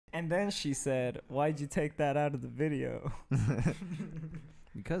And then she said, "Why'd you take that out of the video?"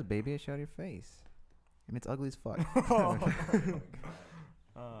 Because, baby, I showed your face. And it's ugly as fuck. That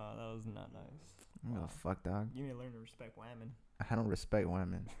was not nice. Oh, fuck, dog. You need to learn to respect women. I don't respect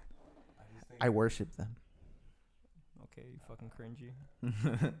women. I worship them. Okay, you fucking cringy. I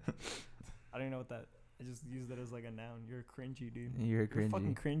don't even know what that. I just used that as like a noun. You're cringy, dude. You're cringy. You're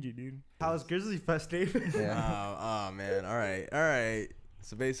fucking cringy, dude. How's Grizzly Fest, Dave? Yeah. Oh man. All right.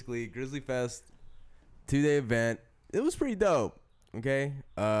 So basically, Grizzly Fest, 2-day event. It was pretty dope. Okay.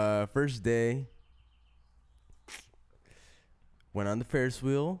 First day, went on the Ferris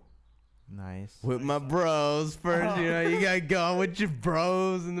wheel. Nice. With my bros first, you know, you gotta go with your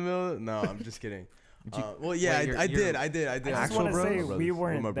bros in the middle. No, I'm just kidding. Well, yeah, wait, I did. I just Actual want to say bros? we With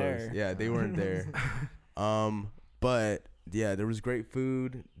weren't my there. brothers. Yeah, they weren't there. But yeah, there was great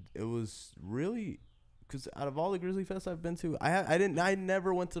food. It was really, because out of all the Grizzly Fests I've been to, I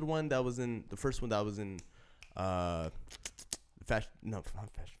never went to the one that was in the first one that was in, not Fashion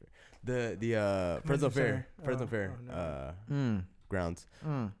Fair, the Fresno Fair, grounds.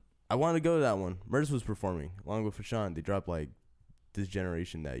 I wanted to go to that one. Murs was performing along with Fashawn. They dropped like This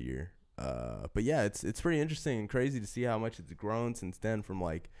Generation that year. But yeah, it's pretty interesting and crazy to see how much it's grown since then. From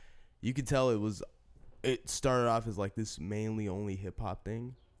like, you could tell it started off as like this mainly only hip hop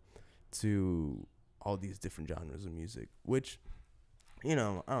thing to all these different genres of music, which, you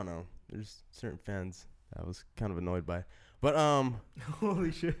know, I don't know. There's certain fans I was kind of annoyed by, but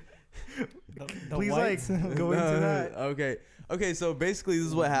Holy shit. The Please, whites. like, go into that. Okay. So basically, this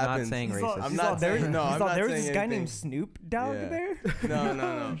is what happens. Not saying racist. I'm not saying no. I'm not there was saying this guy anything. named Snoop Dogg Yeah. there.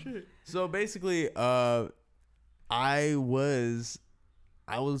 No. So basically, I was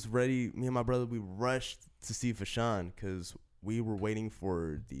ready. Me and my brother, we rushed to see Fashawn because we were waiting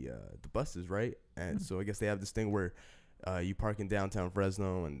for the buses, right? And so I guess they have this thing where you park in downtown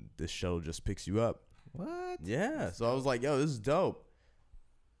Fresno and this shuttle just picks you up. What? Yeah. So I was like, yo, this is dope.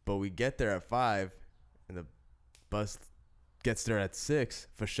 But we get there at 5, and the bus gets there at 6.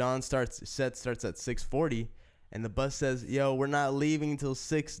 Fashawn starts at 6:40, and the bus says, "Yo, we're not leaving until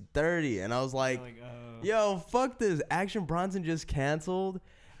 6:30." And I was like, "Yo, fuck this! Action Bronson just canceled,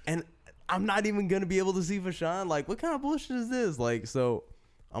 and I'm not even gonna be able to see Fashawn. Like, what kind of bullshit is this?" Like, so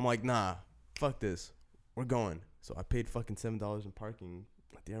I'm like, "Nah, fuck this. We're going." So I paid fucking $7 in parking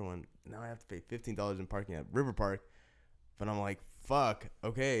at the other one. Now I have to pay $15 in parking at River Park. But I'm like, fuck,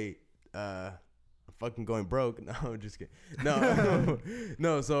 okay, I'm fucking going broke. No, just kidding. No,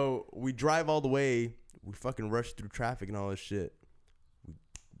 no. So we drive all the way. We fucking rush through traffic and all this shit. We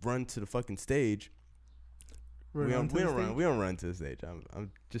run to the fucking stage. We don't run to the stage.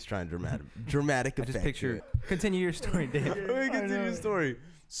 I'm just trying dramatic I effect. just picture. Continue your story, Dave. Continue the story.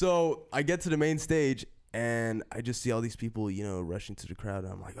 So I get to the main stage and I just see all these people, you know, rushing to the crowd.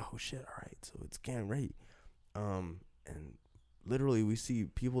 And I'm like, oh shit, all right. So it's getting ready. And literally we see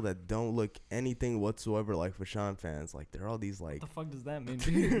people that don't look anything whatsoever like Fashawn fans. Like, they're all these like, What the fuck does that mean?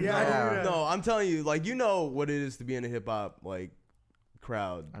 Yeah. no, I'm telling you, like, you know what it is to be in a hip hop like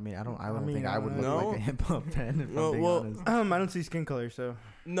crowd. I mean, I don't think I would look no. like a hip hop fan. If No, I'm being well, honest. I don't see skin color, so.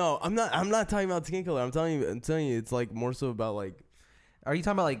 No, I'm not talking about skin color. I'm telling you, it's like more so about like, Are you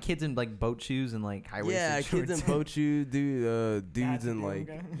talking about like kids in like boat shoes and like high waisted yeah, shorts? kids in boat shoes, dudes in like,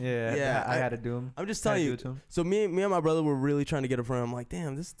 yeah, I had to do them. I'm just telling you. So me and my brother were really trying to get up front. I'm like,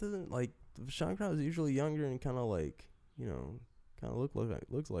 damn, this doesn't, like, the Fashawn crowd is usually younger and kind of like, you know, kind of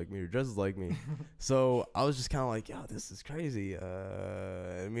looks like me or dresses like me. So I was just kind of like, yo, this is crazy.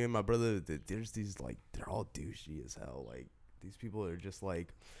 And me and my brother, there's these like, they're all douchey as hell. Like, these people are just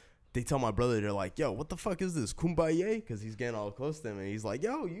like, they tell my brother, they're like, yo, what the fuck is this, Kumbaya? Because he's getting all close to them, and he's like,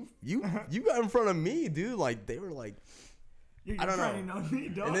 yo, you got in front of me, dude. Like, they were like, I don't know.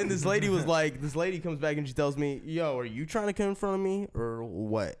 And then this lady comes back and she tells me, yo, are you trying to come in front of me or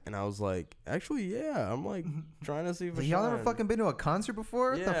what? And I was like, actually, yeah. I'm like trying to see if Y'all never fucking been to a concert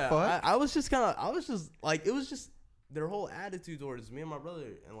before? What the fuck? I was just like, it was just their whole attitude towards me and my brother,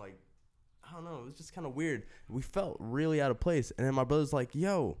 and like, I don't know, it was just kind of weird. We felt really out of place. And then my brother's like,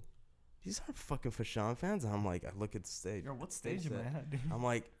 yo, these aren't fucking Fashawn fans. And I'm like, I look at the stage. Yo, what stage am I at, dude? I'm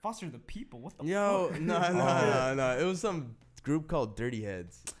like, Foster the People. What the yo, fuck? no. It was some group called Dirty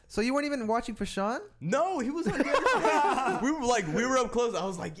Heads. So you weren't even watching Fashawn? No, he was on the other side. We were up close. I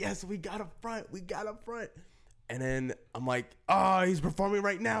was like, yes, we got up front. And then I'm like, oh, he's performing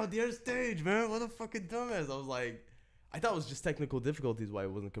right now at the other stage, man. What a fucking dumbass. I was like, I thought it was just technical difficulties why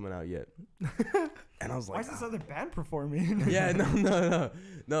it wasn't coming out yet. And I was like, why is this other band performing? yeah,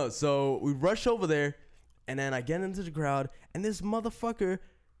 no. So we rush over there, and then I get into the crowd, and this motherfucker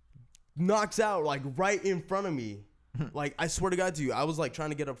knocks out like right in front of me. Like, I swear to God to you, I was like trying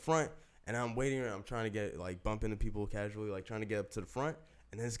to get up front, and I'm waiting around. I'm trying to get like bump into people casually, like trying to get up to the front.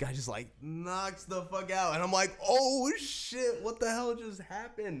 And then this guy just like knocks the fuck out, and I'm like, oh shit, what the hell just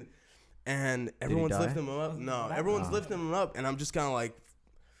happened? And everyone's die? lifting him up. No, everyone's lifting him up, and I'm just kind of like,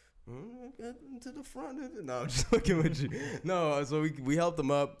 get to the front. No, I'm just looking with you. No, so we helped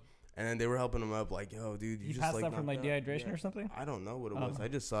him up, and then they were helping him up, like, yo, dude, you You just passed like that from like knocked out. dehydration Yeah. or something? I don't know what it Oh. was. I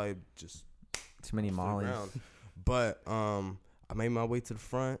just saw it just Too many to the mollies. ground. But I made my way to the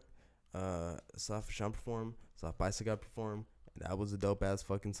front. Saw Fashawn perform. Saw Bicycle perform. And that was a dope ass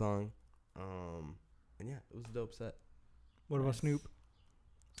fucking song. And yeah, it was a dope set. What about Snoop?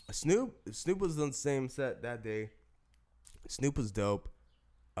 Snoop was on the same set that day. Snoop was dope.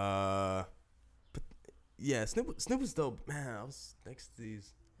 But yeah, Snoop was dope. Man, I was next to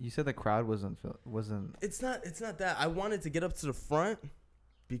these. You said the crowd wasn't. It's not that. I wanted to get up to the front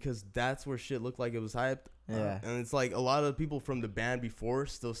because that's where shit looked like it was hyped. Yeah. And it's like a lot of people from the band before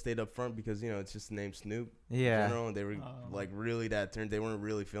still stayed up front because, you know, it's just the name Snoop. Yeah. In general, and they were like really that turned. They weren't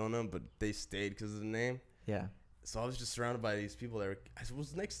really feeling them, but they stayed because of the name. Yeah. So I was just surrounded by these people that were. I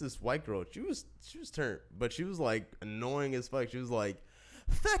was next to this white girl. She was turned, but she was like annoying as fuck. She was like,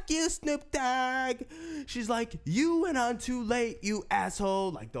 "Fuck you, Snoop Dogg." She's like, "You went on too late, you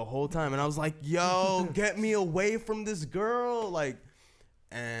asshole." Like the whole time, and I was like, "Yo, get me away from this girl!" Like,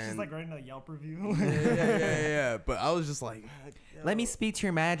 and She's like writing a Yelp review. yeah. But I was just like, Let me speak to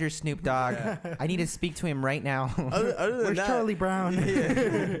your manager, Snoop Dogg. I need to speak to him right now. Other than Where's that, Charlie Brown? Yeah.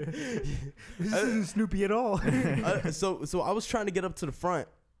 This isn't Snoopy at all. So I was trying to get up to the front,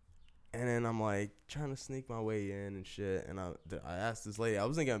 and then I'm like trying to sneak my way in and shit. And I asked this lady. I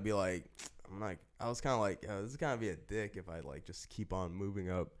wasn't gonna be like, I was kind of like, yo, this is gonna be a dick if I like just keep on moving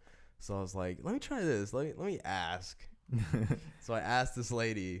up. So I was like, let me try this. Let me ask. So I asked this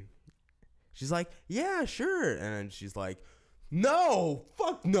lady. She's like, yeah, sure. And then she's like, no,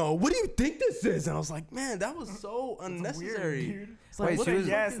 fuck no. What do you think this is? And I was like, man, that was so unnecessary. Weird, dude. It's like, Wait, what she the was-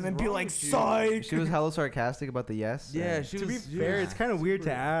 fuck Yes, is and then be wrong like, with you? psych. She was hella sarcastic about the yes. Yeah, she To was. be fair, it's kind of weird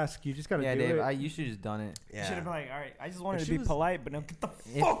to ask. You just gotta Yeah, do Dave. it. You should just done it. You should have been like, all right, I just wanted But to she be was- polite, but now get the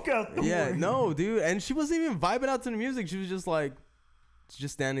If- fuck out the Yeah, way. no, dude. And she wasn't even vibing out to the music. She was just like,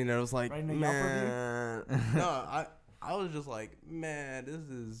 just standing there. I was like, Writing a Yelp man. No, I was just like, man, this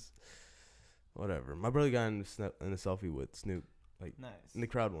is whatever. My brother got in a selfie with Snoop, like Nice. in the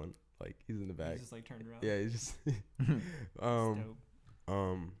crowd one. Like he's in the back. He's just like turned around. Yeah, he's just. It's dope.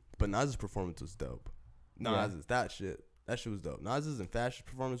 But Nas's performance was dope. Yeah. Nas's that shit was dope. Nas's and Fash's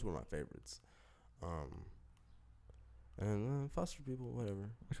performance were my favorites. And foster people, whatever.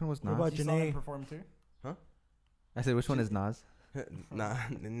 Which one was What Nas? about You saw him Janae? perform too? I said, which one is Nas? Nah,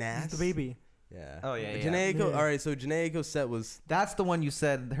 Nas. He's the baby. Yeah. Oh, yeah, yeah. Janae Aiko, Yeah. all right, so Janae Aiko's set was That's the one you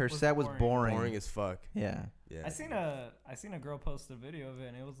said her Was set was boring. boring as fuck. Yeah. Yeah. I seen a girl post a video of it,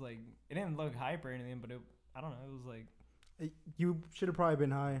 and it was like, it didn't look hype or anything, but I don't know, it was like, You should have probably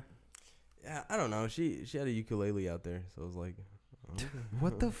been high. Yeah, I don't know. She had a ukulele out there, so I was like, okay.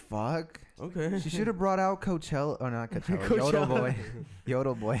 What the fuck? Okay. She should have brought out Coachella. Oh, not Coachella. Coachella. Yodel Boy.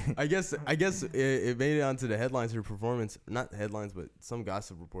 Yodel Boy. I guess it made it onto the headlines. Her performance, not headlines, but some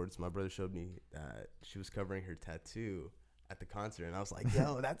gossip reports. My brother showed me that she was covering her tattoo at the concert, and I was like,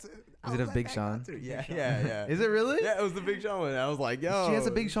 "Yo, that's it." Is it a Big Sean? Yeah, Sean. yeah. Is it really? Yeah, it was the Big Sean one. I was like, "Yo." She has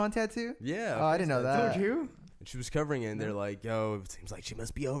a Big Sean tattoo? Yeah. Oh, I didn't know that. Told you. And she was covering it, and they're like, "Yo, it seems like she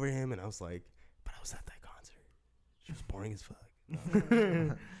must be over him." And I was like, "But I was at that concert. She was boring as fuck."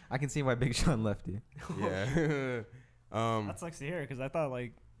 I can see why Big Sean left you. Yeah. that sucks to hear, because I thought,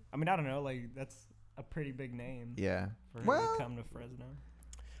 like, I mean, I don't know, like, that's a pretty big name Yeah. for her Well, to come to Fresno.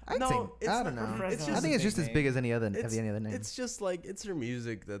 I'd No, say, it's I not don't for know. Fresno. It's I just think a it's just big as big name. as any other name. It's just like it's her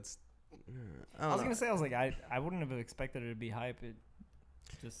music that's. I I was don't gonna know. say, I was like, I wouldn't have expected it to be hype. It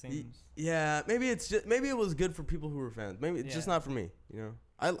just seems. Yeah, maybe it was good for people who were fans. Maybe it's just Yeah. not for me. You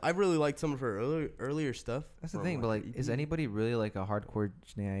know, I really liked some of her earlier stuff. That's the from, thing, but like, EP. is anybody really like a hardcore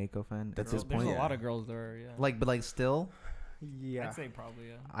Janae Aiko fan at this There's point? a Yeah. lot of girls there. Yeah. Like, but like, still, Yeah. I'd say probably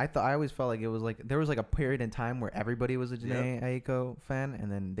yeah. I always felt like it was like there was like a period in time where everybody was a Janae Aiko fan,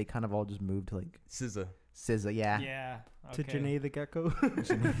 and then they kind of all just moved to like SZA. SZA. Yeah. Yeah. To okay. Janae the gecko.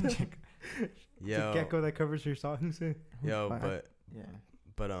 Yo, The gecko that covers your songs. yo, Fuck. Yeah.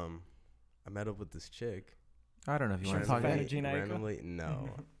 but I met up with this chick. I don't know if you She want was to a talk fan about of it. Gina Aiko? Randomly, no,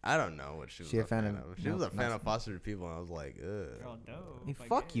 I don't know what she was. She a fan of- She was no, a fan not- of foster people, and I was like, ugh. Oh, dope. Hey, I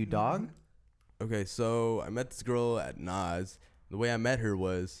fuck get you, it. dog. Okay, so I met this girl at Nas. The way I met her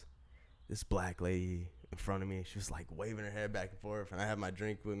was this black lady in front of me. She was like waving her head back and forth, and I had my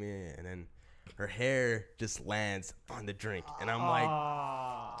drink with me, and then her hair just lands on the drink, and I'm like,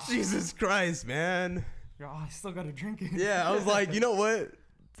 Ah. Jesus Christ, man. You're, oh, I still gotta drink it. Yeah, I was like, you know what?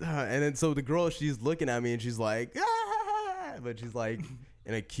 And then so the girl, she's looking at me and she's like, ah! But she's like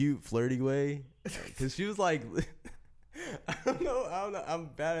in a cute, flirty way, because she was like, I don't know. I'm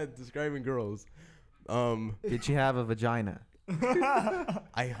bad at describing girls. Did she have a vagina?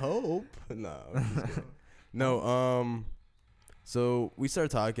 I hope. No. I'm just kidding. No. So we started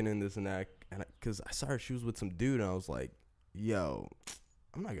talking and this and that, and because I saw her, she was with some dude, and I was like, yo,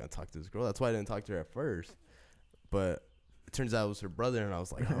 I'm not gonna talk to this girl. That's why I didn't talk to her at first. But it turns out it was her brother, and I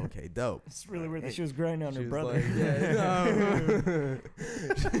was like, oh, okay, dope. It's really weird that she was grinding on She her was brother. like, yeah,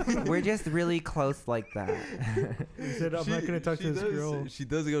 no. We're just really close like that. He said, I'm not gonna talk to this girl. She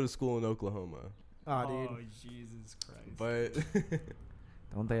does go to school in Oklahoma, Ah, Oh, dude. Jesus Christ. but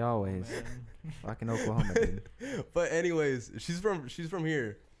Don't they always? Man. Fucking Oklahoma, dude. but anyways, she's from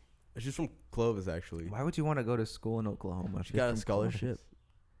here. She's from Clovis, actually. Why would you want to go to school in Oklahoma? if She you're got a from scholarship. Columbus?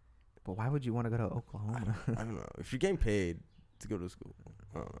 But why would you want to go to Oklahoma? I don't know. If you're getting paid to go to school,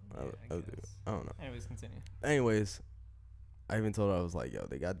 I don't know. Yeah, I would do it. guess. I don't know. Anyways, continue. Anyways, I even told her, I was like, yo,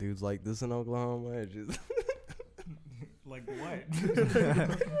 they got dudes like this in Oklahoma. And she's Like what? I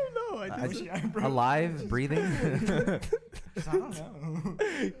don't know. I just, Alive, breathing. I don't know.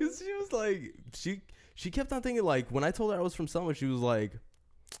 Cause she was like, she kept on thinking, like, when I told her I was from Selma, she was like,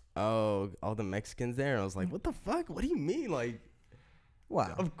 oh, all the Mexicans there. And I was like, what the fuck? What do you mean? Like,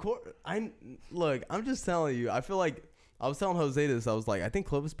 Wow. of course. Look, I'm just telling you. I feel like I was telling Jose this. I was like, I think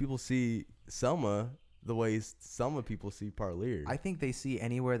Clovis people see Selma the way Selma people see Parlier. I think they see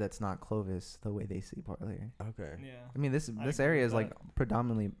anywhere that's not Clovis the way they see Parlier. Okay. Yeah. I mean, this I this agree area with is like that.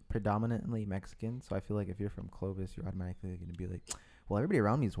 predominantly Mexican, so I feel like if you're from Clovis, you're automatically going to be like, well, everybody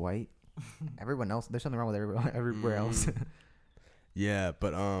around me is white. Everyone else, there's something wrong with everywhere else. Yeah,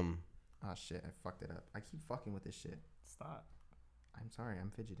 but Oh shit, I fucked it up. I keep fucking with this shit. Stop. I'm sorry, I'm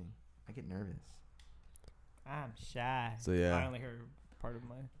fidgeting. I get nervous. I'm shy. So, yeah. I only heard part of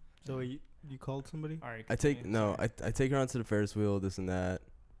my. So you called somebody? All right. I take continue, sorry. I take her onto the Ferris wheel, this and that.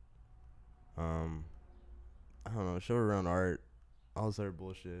 I don't know, show her around art, all this other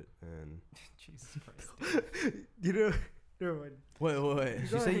bullshit, and Jesus Christ. You know, never mind. what?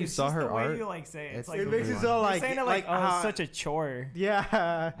 Did you say you It's saw just her the way art? you like say it. It's It's like It makes it You're so you're like saying it like, oh, it's uh, such a chore.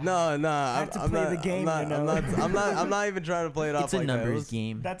 yeah. No, have to play the game, you know? I'm not even trying to play it off It's a like that. It numbers was-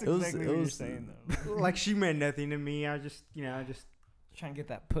 game. That's It was- exactly it what you're was- saying though. Like she meant nothing to me. I just Trying to get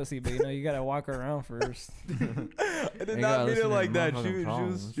that pussy, but you know you gotta walk around first. I did You not gotta mean it listen to like that.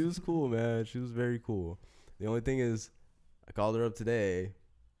 motherfucking She was cool, man. She was very cool. The only thing is, I called her up today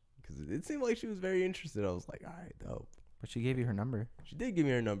because it seemed like she was very interested. I was like, all right, dope. But she gave you her number. She did give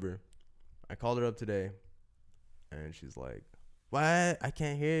me her number. I called her up today, and she's like, "What? I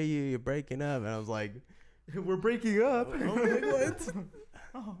can't hear you. You're breaking up." And I was like, we're breaking up. "I'm like, what?"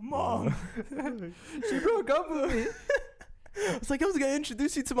 Oh, mom. She broke up with me. I was like, I was gonna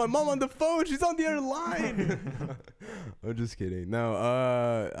introduce you to my mom on the phone. She's on the other line. I'm just kidding. No,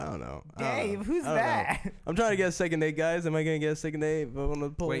 I don't know. Dave, who's I don't that? I'm trying to get a second date, guys. Am I gonna get a second date?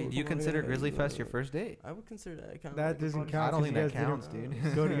 Wait, do you consider Grizzly Fest your first date? I would consider that kind of. That doesn't count. I don't 'cause think you that guys counts, didn't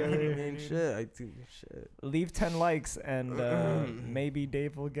dude. Go I together. mean, shit. I do shit. Leave 10 likes and maybe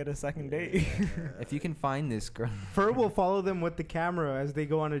Dave will get a second date. If you can find this girl, Fur will follow them with the camera as they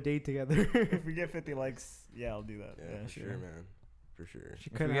go on a date together. If we get 50 likes, yeah, I'll do that. Yeah, for sure, man. For sure. She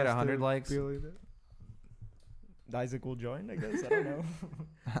If we kinda get has 100 to likes- be like that. Isaac will join, I guess. I don't know.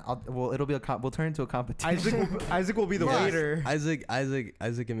 well, it'll be we'll turn into a competition. Isaac will be the Yes. waiter.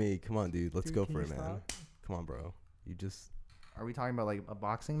 Isaac, and me. Come on, dude. Let's Dude, go can for you it, man. stop? Come on, bro. You just. Are we talking about like a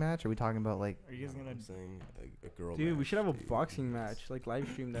boxing match? Or are we talking about like? Are you guys gonna? I'm saying a girl. Dude, we match, should have a dude. boxing match. Like live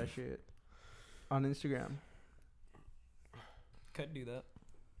stream that shit on Instagram. Could do that.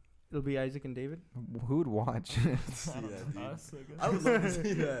 It'll be Isaac and David. Who would watch? I See don't that, know. dude. Us, I guess. I would love to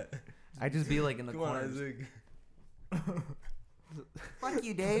see that. I just be like in the Come on, corner. Isaac. Fuck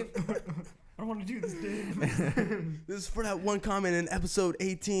you, Dave. I don't want to do this, Dave. This is for that one comment in episode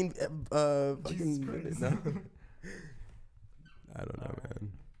 18. Jesus Fucking Christ. no. I don't know, Alright.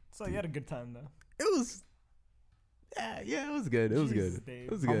 man. So you had a good time though. It was. Yeah, it was good. It was Jesus, good. Dave.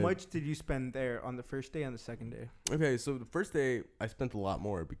 It was How good. much did you spend there on the first day and the second day? Okay, so the first day I spent a lot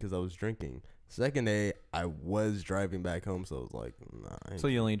more because I was drinking. Second day I was driving back home, so I was like, nah. I ain't So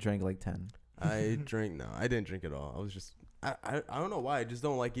you only drank like 10. I drink. No, I didn't drink at all. I was just. I don't know why. I just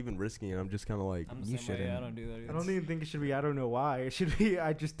don't like even risking it. I'm just kind of like. I'm the You same way. I shouldn't. don't do that. I don't even think it should be. I don't know why. It should be.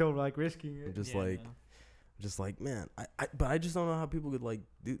 I just don't like risking I'm it. just Yeah, like. no. Just like, man, but I just don't know how people could like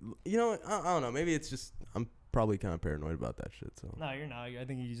do. You know, I don't know. Maybe it's just I'm probably kind of paranoid about that shit. So No, you're not. I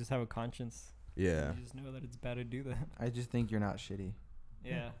think you just have a conscience. yeah, You just know that it's bad to do that. I just think you're not shitty.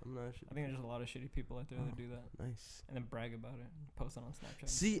 Yeah. I'm not shitty. I think there's a lot of shitty people out there that do that Nice. and then brag about it and post it on Snapchat.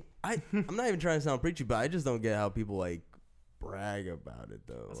 See, I'm not even trying to sound preachy, but I just don't get how people like brag about it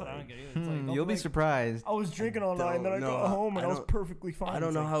though. That's what I like, don't get either. It's like, they'll You'll be like, surprised. I was drinking all night and then I No, got home and I I was don't- perfectly fine. I don't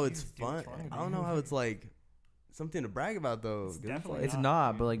It's know like, how it's "Jesus, dude, fun. what's wrong with I don't you?" know how it's like something to brag about though. It's 'cause definitely It's not,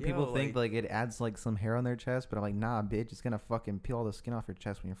 not, dude. but like people Yo, think like it adds like some hair on their chest, but I'm like, nah, bitch, it's gonna fucking peel all the skin off your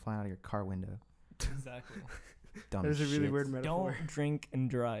chest when you're flying out of your car window. Exactly. Dumb There's a really shits. weird metaphor. Don't drink and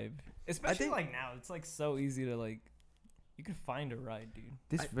drive. Especially think- like now, it's like so easy to like. You could find a ride, dude.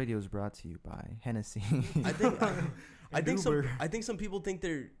 This I- video is brought to you by Hennessy. I think Uber. I think some people think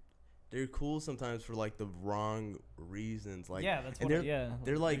they're cool sometimes for like the wrong reasons. Like yeah, that's and what. they're- Yeah,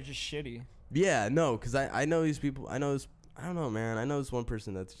 they're like- just shitty. yeah, no, because I know these people. I know this. I don't know, man. I know this one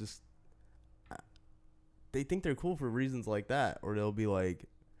person that's just. They think they're cool for reasons like that, or they'll be like,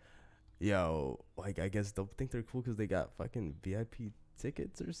 "Yo, like I guess they'll think they're cool because they got fucking VIP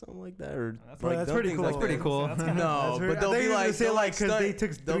tickets or something like that." Or That's Bro, like that's they'll pretty think cool. like That's pretty that. cool. That's kinda- No, That's very- but they'll I thought be you were gonna like, say, they'll like, 'cause they stunt-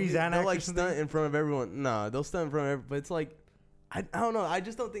 took they'll 3 be- Xanax They'll or like something. stunt in front of everyone. No, they'll stunt in front of everyone. But it's like, I don't know. I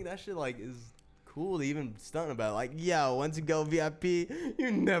just don't think that shit like is cool to even stunt about. Like, yeah, once you go VIP, you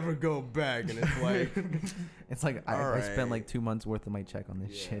never go back, and it's like, It's like I Alright. spent like 2 months worth of my check on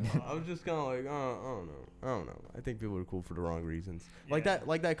this shit. yeah, I was just kind of like, I don't know. I think people are cool for the wrong reasons. Like Yeah.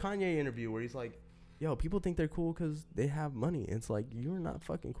 that Kanye interview where he's like, yo, people think they're cool because they have money. It's like, you're not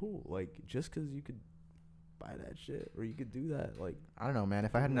fucking cool. Like, just because you could buy that shit or you could do that, like, I don't know, man.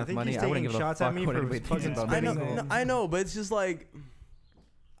 If I had I enough think money, he's I wouldn't taking give a shots fuck at me what for anybody thinks fucking about I me. know, spending no, I know, but it's just like,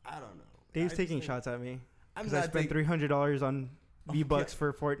 I don't know. Dave's I just taking think- shots at me I'm because I not spent taking. $300 on Oh, V-Bucks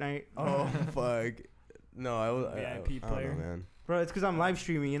for Fortnite. Oh fuck. No, I was VIP I don't player. know, man. Bro, it's because I'm live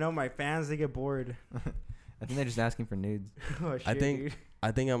streaming. You know, my fans, they get bored. I think they're just asking for nudes. Oh, shit, I think- dude.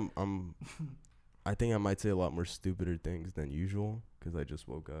 I think I think I might say a lot more stupider things than usual because I just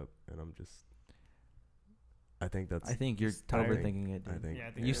woke up and I'm just. I think that's. I think you're Just tired. overthinking it, I dude. think. Yeah,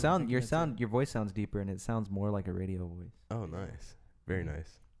 I think You you're sound overthinking your it too. sound your voice sounds deeper and it sounds more like a radio voice. Oh, nice. Very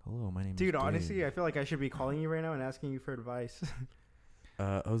nice. Hello, my name is Dude, Dave. honestly, I feel like I should be calling you right now and asking you for advice.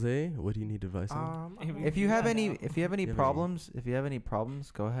 Jose, what do you need advice on? If you have Yeah, any no. if you have any You have problems,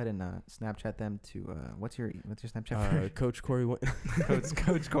 go ahead and Snapchat them to what's your Snapchat? Coach Corey.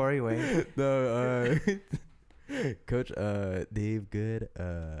 Coach Corey Wayne. No, Coach Dave Good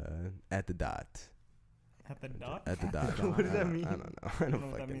at the dot. At the dot. At the dot. What does that mean? I don't know. I don't know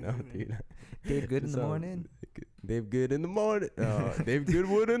don't what that fucking means know, either. dude. Dave Good in the So, morning. Dave Good in the morning. Dave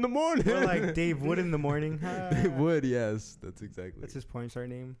Goodwood in the morning. Or like Dave Wood in the morning. Dave Wood, yes, that's exactly. That's his porn star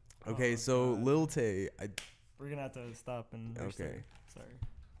name. Okay, Oh, so God. Lil Tay, We're gonna have to stop and Okay. restart. Sorry.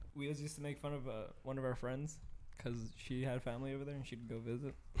 We always used to make fun of one of our friends because she had family over there and she'd go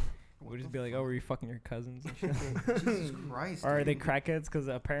visit. We'd just be like, "Oh, were you fucking your cousins?" And shit. Jesus Christ. Or are they crackheads? Because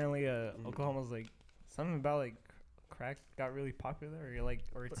apparently, Oklahoma's like something about like crack got really popular, or you're like,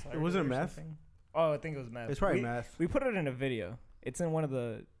 or it's It wasn't meth? something. Oh, I think it was meth. It's probably we, meth. We put it in a video. It's in one of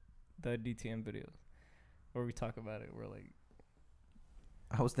the DTM videos where we talk about it. We're like,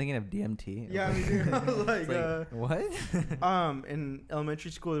 I was thinking of DMT. Yeah, I mean, I was like, what? in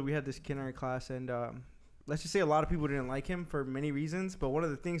elementary school, we had this kid in our class, and let's just say a lot of people didn't like him for many reasons. But one of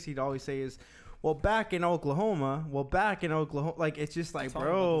the things he'd always say is, "Well, back in Oklahoma, like it's just like, What's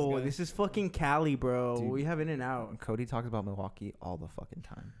wrong with bro, this this is fucking Cali, bro. Dude. We have In and Out." Cody talks about Milwaukee all the fucking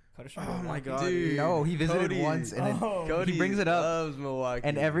time. Oh my god, Dude, No, he visited Cody- once and then Oh. Cody he brings it up. loves Milwaukee.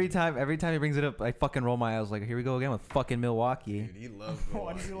 and every time he brings it up, I fucking roll my eyes like, here we go again with fucking Milwaukee. Dude, he loves Why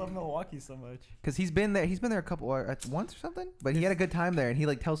Milwaukee. does he love Milwaukee so much? Cause he's been there a couple once or something, but he had a good time there and he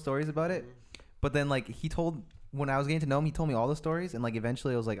like tells stories about it. But then like when I was getting to know him, he told me all the stories and like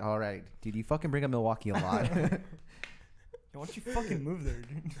eventually I was like, all right, dude, you fucking bring up Milwaukee a lot. Why don't you fucking move there,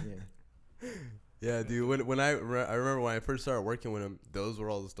 dude? Yeah. Yeah, dude. When I remember when I first started working with him, those were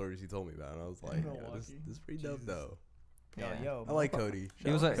all the stories he told me about, and I was like, yo, this Milwaukee. is pretty dope Jesus. though. Yo, Yeah. yo. I like Cody.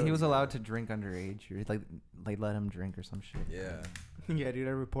 He was Shout out he was Cody, allowed man. to drink underage, or like let him drink or some shit. Yeah. yeah, dude,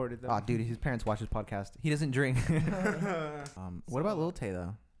 I reported that. Oh, dude, his parents watch his podcast. He doesn't drink. What about Lil Tay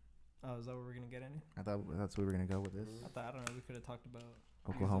though? Oh, is that what we're gonna get into? I thought that's where we were gonna go with this. I don't know. We could have talked about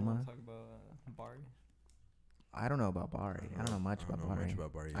Oklahoma. Talk about Bari. I don't know about Bari. I don't know much about Bari.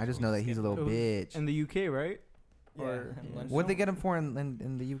 Bari. I just know that he's a little It was bitch. in the UK, right? Yeah, Or- in London. What'd they get him for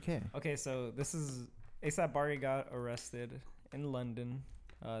in the UK? Okay, so this is ASAP Bari got arrested in London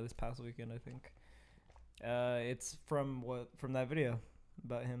this past weekend, I think. It's from that video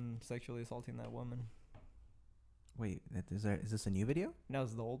about him sexually assaulting that woman. Wait, is this a new video? No,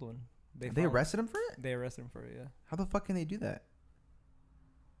 it's the old one. They found- arrested him for it? They arrested him for it. Yeah. How the fuck can they do that?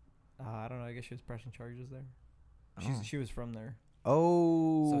 I don't know. I guess she was pressing charges there. Oh. She was from there.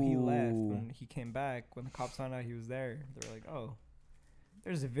 Oh. So he left. When he came back, when the cops found out he was there, they were like, "Oh,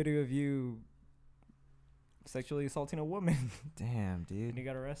 there's a video of you sexually assaulting a woman," Damn, and he dude.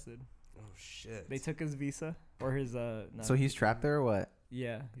 got arrested. Oh shit. They took his visa or his no, So he's trapped there or what?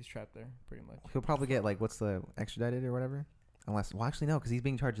 Yeah, he's trapped there pretty much. He'll probably get like what's the extradited or whatever. Unless, well, actually no, because he's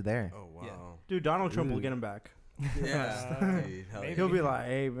being charged there. Oh Yeah. wow. Dude, Donald Trump will Ooh. get him back. Yeah. Dude, hell maybe. yeah. He'll be like,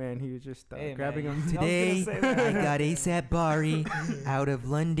 "Hey man, he was just Hey, grabbing man, him." I was gonna say that. I got ASAP Bari out of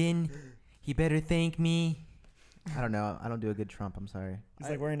London. He better thank me. I don't know. I don't do a good Trump. I'm sorry. He's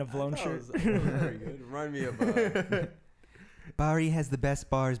like wearing a Vlone shirt. Very good. Remind me of. Bari has the best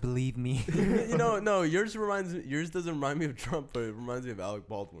bars, believe me. No, yours doesn't remind me of Trump, but it reminds me of Alec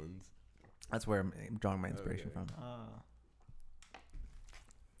Baldwin's. That's where I'm drawing my inspiration Okay. from.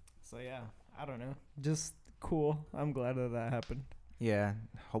 So yeah, I don't know. Just cool. I'm glad that happened. Yeah.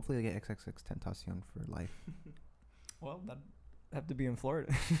 Hopefully they get XXX Tentacion for life. Well, that'd have to be in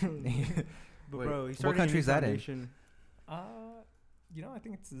Florida. But Wait, bro, what he started country a is that in? foundation. I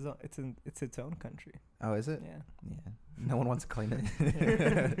think it's its own country. Oh, is it? Yeah. Yeah. No one wants to claim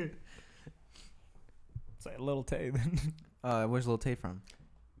it. It's like Little Tay then. Where's Lil Tay from?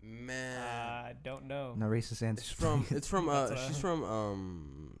 Man. I don't know. No racist answers. It's from That's, she's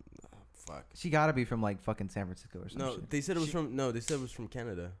from fuck. She gotta be from like fucking San Francisco or something. No, they said it was from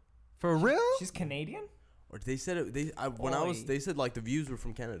Canada. For real? She's Canadian? Or they said it Oi. they said like the views were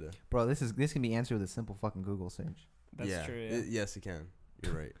from Canada. Bro, this can be answered with a simple fucking Google search. That's yeah. true. Yeah. Yes, it can.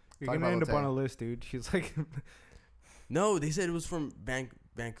 You're right. You're Talk gonna about end up Lil on Tay. a list, dude. She's like, No, they said it was from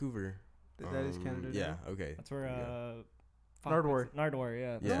Vancouver. that is Canada. Yeah, now? okay. That's where Yeah. Nardwuar. Nardwuar,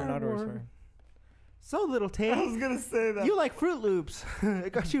 yeah. That's Yeah. where Nardwuar's Nardwuar. from. So Little Tay, gonna say that. you like Fruit Loops? I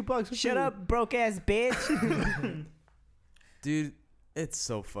got you bucks. for Shut food. up, broke ass bitch. Dude, it's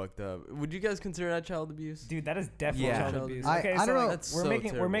so fucked up. Would you guys consider that child abuse? Dude, that is definitely Yeah. child abuse. I- Okay, I so don't know. like, That's we're so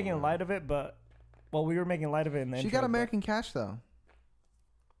making terrible, man. light of it, but we were making light of it in the She intro, got but- American Cash though.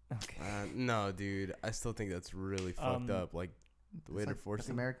 Okay. No, dude. I still think that's really fucked up. Like the way It's they're like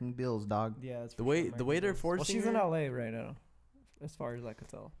forcing. American Bills, dog. Yeah, it's The for way- sure the way American they're Bills. Well, forcing she's in her- LA right now, as far as I could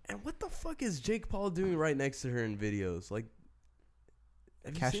tell. And what the fuck is Jake Paul doing right next to her in videos? Like,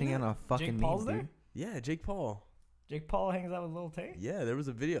 have you Cashing seen in that? on a fucking Jake meme, Paul's dude. there? Yeah, Jake Paul. Jake Paul hangs out with Lil Tay? Yeah, there was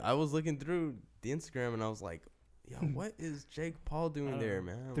a video. I was looking through the Instagram and I was like, yo, what is Jake Paul doing don't there,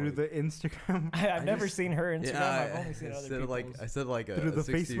 know. man? Through Like, the Instagram, I've I never just- seen her Instagram. I've I only seen other said people's. I said like Through a the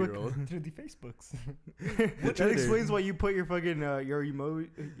 60-year-old. through the Facebooks. that Twitter. explains why you put your fucking your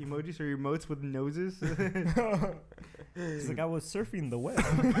emojis or your emotes with noses. He's like, I was surfing the web.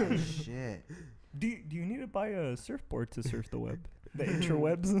 Shit. do you need to buy a surfboard to surf the web? The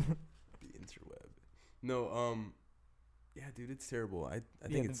interwebs? The interweb. No, yeah, dude, it's terrible. I Yeah,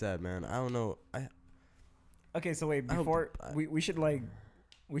 think it's sad, man. I don't know. Okay, so wait, I hope before I-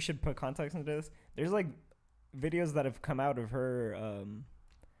 we should put context into this. There's like videos that have come out of her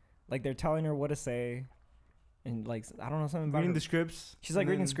like they're telling her what to say and like I don't know something about Reading her. the scripts. She's like and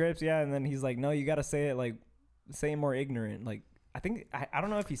reading then- scripts, yeah, and then he's like, "No, you got to say it like say it more ignorant." Like I think I don't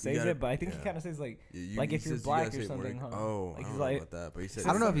know if he says gotta- it, but I think yeah. he kind of says like You, like he if you're says you black gotta or say it more something, ig- huh? Oh, Like, I he's don't know like- about that, but he said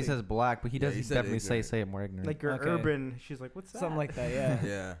I don't know if he something- says black, but he Yeah, does he said definitely ignorant. say it more ignorant. Like you're Okay. urban. She's like, what's that? something like that, yeah.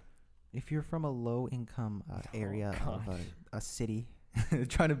 Yeah. if you're from a low income area of God. a city,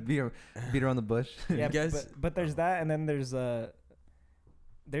 trying to beat around the bush. Yeah, You guys- but there's that, and then there's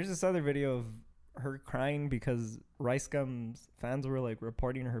this other video of her crying because Rice Gum's fans were like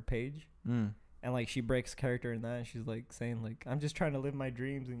reporting her page, Mm. and like she breaks character in that, and she's like saying like I'm just trying to live my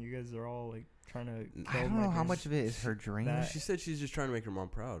dreams, and you guys are all like trying to. I kill don't my know how dreams." much of it is her dream. That- She said she's just trying to make her mom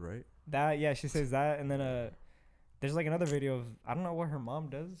proud, right? That yeah, she says that, and then there's like another video of I don't know what her mom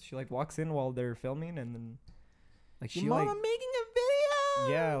does. She like walks in while they're filming, and then like she like making a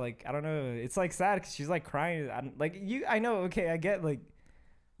video. yeah, like I don't know. It's like sad because she's like crying. I know. Okay, I get like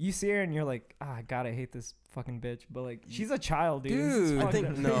you see her and you're like, God, I hate this fucking bitch. But like she's a child, dude. This is Dude, I fucked think-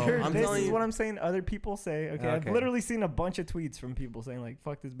 up. no, I'm this telling is you- what I'm saying. Other people say. Okay, I've Okay. literally seen a bunch of tweets from people saying like,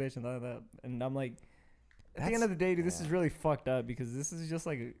 "Fuck this bitch" and that, and I'm like, at the end of the day, dude, this is really fucked up because this is just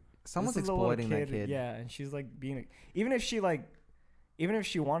like Someone's this is a little exploiting that kid. Yeah, and she's like being even if she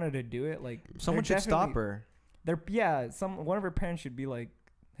wanted to do it, like Someone they're should stop definitely- her. one of her parents should be like,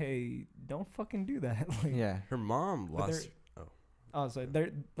 hey, don't fucking do that. Like, Yeah. Her mom But lost. oh, so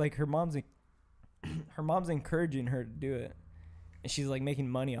they're like her mom's encouraging her to do it, and she's like making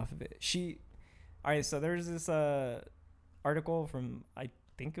money off of it. All right. So there's this article from I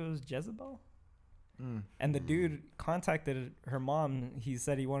think it was Jezebel, Mm. and the dude contacted her mom. He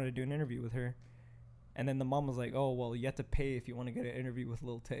said he wanted to do an interview with her, and then the mom was like, "Oh, well, you have to pay if you want to get an interview with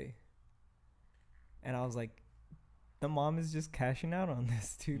Lil Tay." And I was like, the mom is just cashing out on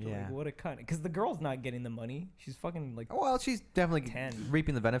this, dude. Yeah. Like, what a cunt. Because the girl's not getting the money. She's fucking like. Well, she's definitely 10.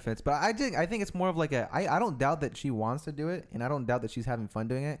 reaping the benefits, but I think it's more of like I don't doubt that she wants to do it, and I don't doubt that she's having fun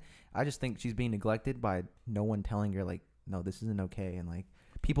doing it. I just think she's being neglected by no one telling her like, no, this isn't okay, and like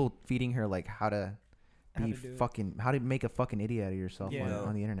people feeding her like how to be do it. fucking how to make a fucking idiot out of yourself Yeah.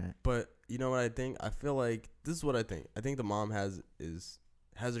 on the internet. But you know what I think? I feel like this is what I think. I think the mom has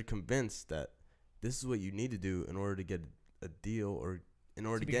her convinced that this is what you need to do in order to get a deal or in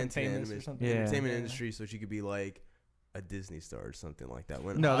order to get into the entertainment industry, so she could be like a Disney star or something like that.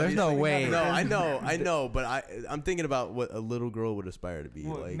 When No, there's no obviously- way. No, I know, but I'm thinking about what a little girl would aspire to be.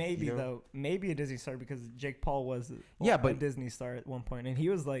 Well, like maybe you know? though, maybe a Disney star because Jake Paul was Yeah, a but- Disney star at one point, and he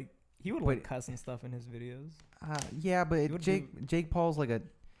was like he would But- like cuss and stuff in his videos. Yeah, but would Jake Paul's like a.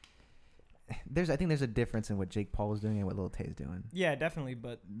 I think there's a difference in what Jake Paul was doing and what Lil Tay's doing. Yeah, definitely,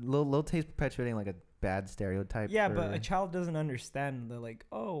 but Lil Tay's perpetuating like a bad stereotype. yeah, for- but a child doesn't understand the like,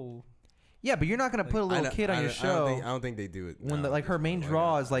 oh, yeah, but you're not gonna like, put a little kid on your show I don't think they do it when now like at her this main point.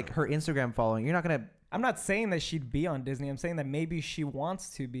 draw is like her Instagram following. You're not gonna. I'm not saying that she'd be on Disney. I'm saying that maybe she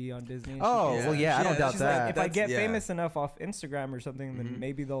wants to be on Disney. and Oh, she- well, yeah, I don't doubt she's that. like, if I get yeah. famous enough off Instagram or something, then Mhm.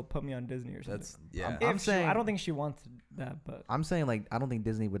 maybe they'll put me on Disney or something. That's yeah. I'm If she- saying- I don't think she wants that, but I'm saying like I don't think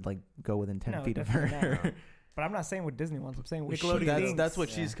Disney would like go within 10 No, feet of her. definitely not. But I'm not saying what Disney wants. I'm saying what she Nickelodeon. thinks. that's what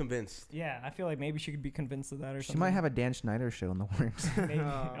Yeah. she's convinced. Yeah, I feel like maybe she could be convinced of that or She something. might have a Dan Schneider show in the works. Maybe.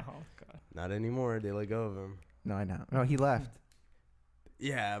 Uh, Oh god. Not anymore. They let go of him. No, I know. No, he left,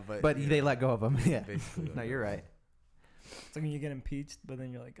 Yeah, but yeah, they let go of him. Yeah. basically let No, go you're of him. right. It's like when you get impeached, but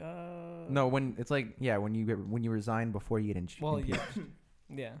then you're like, No, when it's like when you resign before you get Well, impeached.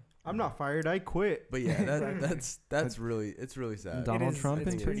 yeah. I'm not fired. I quit. But yeah, Exactly. that's really sad. Donald It is- Trump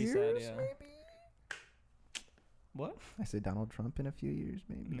it's in 2 pretty years, sad, yeah. What? I said Donald Trump in a few years,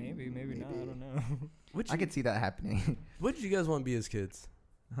 maybe. Maybe not. I don't know. I could see that happening. What did you guys want to be as kids?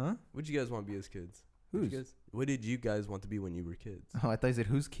 Huh? What did you guys want to be as kids? What did you guys want to be when you were kids? Oh, I thought you said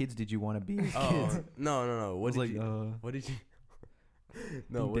whose kids did you want to be? As kids? Oh no. I What was did like, you? What did you?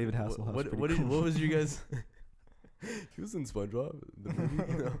 No, think David Hasselhoff's What pretty cool. what was you guys? He was in SpongeBob, the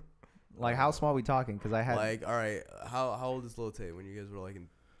movie. You know? like how small are we talking? Because I had Like, all right, how old is Lil Tay when you guys were like in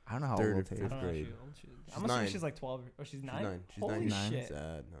I don't know how third or old Tay I is. don't know how grade. old she is. She's I'm assuming 9. she's like 12 or she's 9. She's 9. She's Holy 9. shit.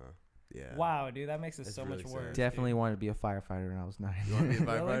 Sad, no. Yeah. Wow, dude, that makes it That's so really much sad. worse. Definitely dude. wanted to be a firefighter when I was 9. You want to be a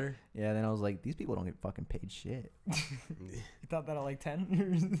Really? firefighter? Yeah, then I was like, these people don't get fucking paid shit. You thought that at like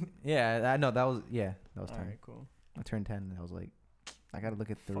 10? Yeah, I know that was 10. Alright, cool. I turned 10 and I was like, I gotta look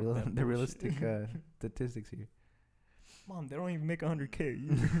at the Fuck real, that the bullshit. realistic statistics here. Mom, they don't even make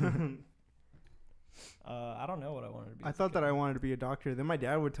 100K. I don't know what I wanted to be. I as a thought that kid. I wanted to be a doctor. Then my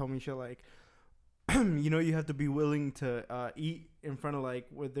dad would tell me shit like, you have to be willing to eat in front of like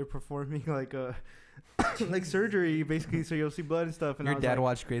where they're performing like a like surgery basically, so you'll see blood and stuff. And I Your was dad like,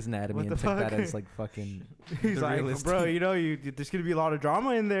 watched Grey's Anatomy what and the took that fuck? as like fucking. he's the like, realistic- bro, there's gonna be a lot of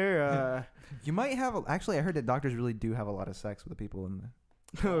drama in there. You might have. Actually, I heard that doctors really do have a lot of sex with the people in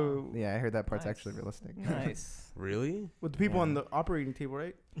the. Yeah, I heard that part's Nice. actually realistic. Nice. Really? with the people Yeah. on the operating table,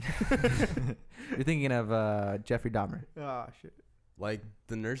 right? You're thinking of Jeffrey Dahmer. Ah, shit. Like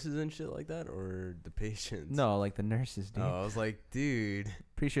the nurses and shit like that, or the patients? No, like the nurses, dude. Oh, I was like, dude.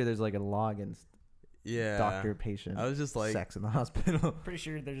 Pretty sure there's like a law against Yeah. doctor-patient I was just like, sex in the hospital. Pretty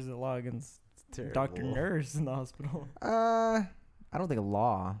sure there's a law against terrible. doctor nurse in the hospital. I don't think a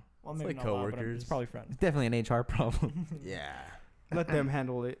law. Well, It's maybe like not law, but coworkers. it's probably friends. It's definitely an HR problem. Yeah. Let them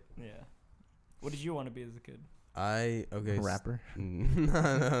handle it. Yeah. What did you want to be as a kid? Okay. Rapper.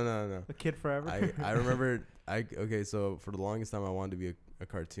 No. A kid forever. I remember okay, so for the longest time I wanted to be a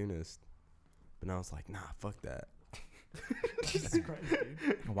cartoonist. But now I was like, nah, fuck that. Jesus Christ,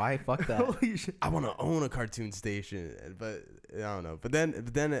 dude. Why? Fuck that. Holy shit. I want to own a cartoon station, but I don't know. But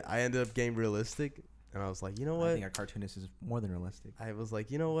then I ended up getting realistic, and I was like, you know I what? think a cartoonist is more than realistic. I was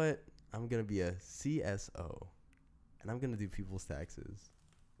like, you know what? I'm gonna be a CSO, and I'm gonna do people's taxes.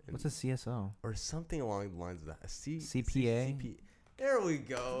 And- What's a CSO? or something along the lines of that? A CPA? There we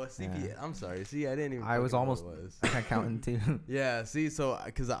go. A CPA. Yeah. I'm sorry. See, I didn't even. I was fucking know almost what it was. an accountant too. Yeah, see, so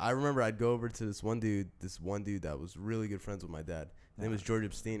because I remember I'd go over to this one dude that was really good friends with my dad. His name was George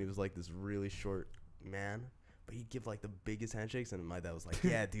Epstein. He was like this really short man, but he'd give like the biggest handshakes, and my dad was like,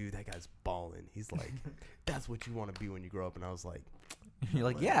 "Yeah, dude, that guy's balling." He's like, "That's what you want to be when you grow up." And I was like, You're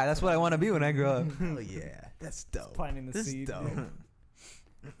like, yeah, that's what I want to be when I grow up. "Hell yeah, that's dope." Planting the This is seed. dope.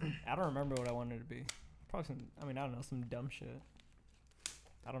 I don't remember what I wanted to be. Probably some. I mean, I don't know, some dumb shit.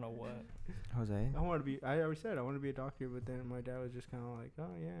 I don't know what. Jose. I want to be. I already said I want to be a doctor, but then my dad was just kind of like,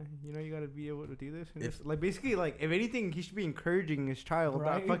 "Oh yeah, you know, you got to be able to do this." And If- like basically, like if anything, he should be encouraging his child, not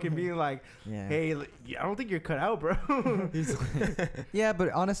Right. fucking being like, Yeah. "Hey, I don't think you're cut out, bro." Yeah, but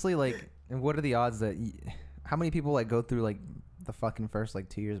honestly, like, and what are the odds that? How many people like go through like the fucking first like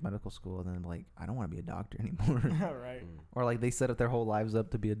 2 years of medical school and then like I don't want to be a doctor anymore, Right. or like they set up their whole lives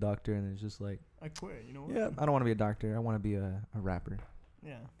up to be a doctor and it's just like, I quit. You know what? yeah, I don't want to be a doctor. I want to be a rapper,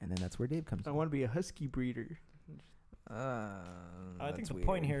 Yeah. and then that's where Dave comes. I in. want to be a husky breeder. I think the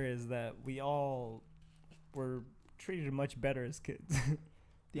point here is that we all were treated much better as kids than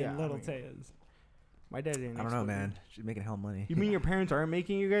Yeah, I little mean, Tay is. My dad didn't. I don't know, expose me. man. She's making hell money. You mean your parents aren't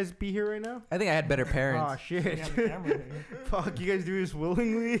making you guys be here right now? I think I had better Oh parents. shit! We have the camera here. Fuck, you guys do this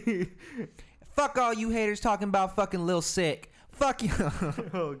willingly? Fuck all you haters talking about fucking Lil Sick. Fuck you.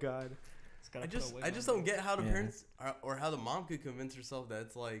 Oh god. It's gotta I put a just wig I on. just don't get how the Yeah. parents or how the mom could convince herself that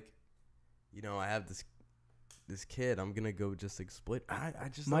it's like, you know, I have this kid, I'm gonna go just exploit. I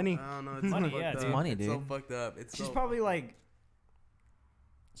just Money. I don't know. It's Money, so yeah, fucked dude. up. Money, It's so dude. fucked up. It's She's so probably like.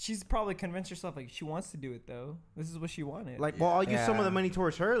 She's probably convinced herself like she wants to do it though. This is what she wanted. Like, well, I'll use some of Yeah. the money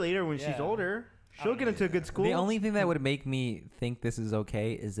towards her later when she's Yeah. older. I She'll don't get know. into a good school. The only thing that would make me think this is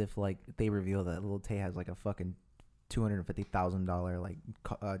okay is if like they reveal that Lil Tay has like a fucking $250,000 like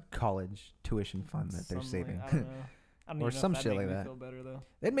college tuition fund that they're Something saving. Like, I don't know. I don't Or even know if some that'd shit make like me that. Feel better though.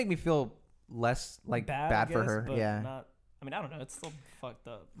 It'd make me feel less like bad, I for guess, her. but Yeah. Not, I mean, I don't know. It's still fucked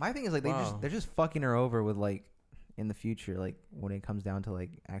up. My thing is like Wow. they're just fucking her over with like in the future, like when it comes down to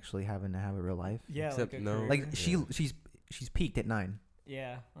like actually having to have a real life. Yeah. Except like a no- career. Like Yeah. she's peaked at 9.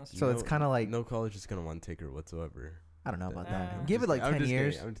 Yeah. That's So true. it's kinda like- no college is gonna want to take her whatsoever. I don't know about Uh, that. Give it Just like I'm 10 just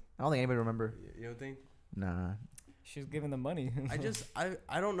years. kidding. I don't think anybody remember. You don't think? Nah. She's giving the money.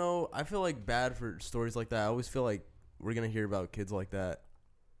 I don't know. I feel like bad for stories like that. I always feel like we're gonna hear about kids like that.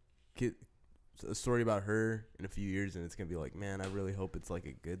 A story about her in a few years, and it's gonna be like, man, I really hope it's like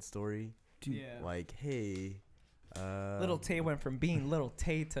a good story. Yeah. Like, hey, Little Tay went from being Little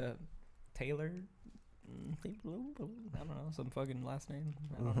Tay to Taylor. I don't know, some fucking last name.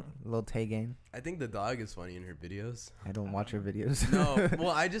 I don't know. Lil Tay gang. I think the dog is funny in her videos. I don't watch her videos. No,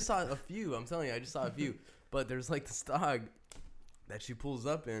 well, I just saw a few. I'm telling you, I just saw a few. But there's like this dog that she pulls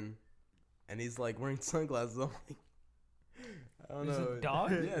up in, and he's like wearing sunglasses. I'm like, I don't There's a know.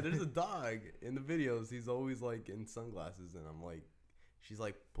 dog? Yeah, there's a dog in the videos. He's always like in sunglasses, and I'm like, she's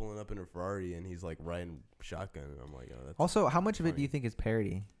like pulling up in her Ferrari, and he's like riding shotgun, and I'm like, oh, that's Also, how much of it do funny. you think is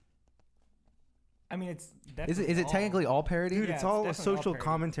parody? I mean, it's Is definitely it all- technically all parody? Dude, Yeah, it's it's all a definitely all social parody.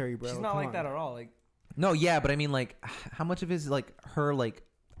 commentary, bro. She's not Come like on. that at all. Like, No, yeah, but I mean, like, how much of it is like her, like,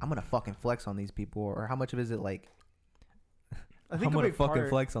 I'm gonna fucking flex on these people, or how much of it is it like, I think I'm a gonna big fucking part,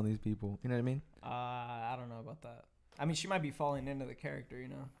 flex on these people? You know what I mean? I don't know about that. I mean, she might be falling into the character, you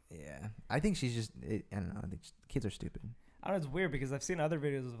know. Yeah, I think she's just. I don't know. I think kids are stupid. I don't know. It's weird because I've seen other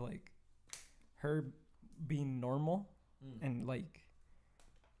videos of like her being normal and like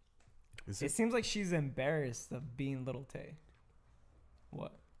Is it it, seems like she's embarrassed of being Little Tay.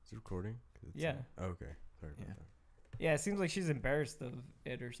 What? is it recording? 'Cause it's Yeah. okay. Sorry Yeah. about that. Yeah, it seems like she's embarrassed of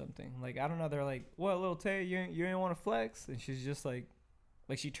it or something. Like I don't know. They're like, "What, Little Tay? You ain't want to flex?" And she's just like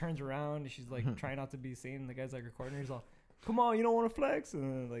she turns around and she's like trying not to be seen. The guy's like recording her. He's all, "Come on, you don't want to flex?" And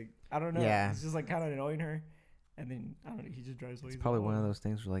then, like I don't know. Yeah. It's just like kind of annoying her. And then I don't know. He just drives away. It's He's probably like, one of "Oh." those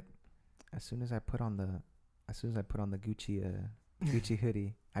things where like, as soon as I put on the Gucci Gucci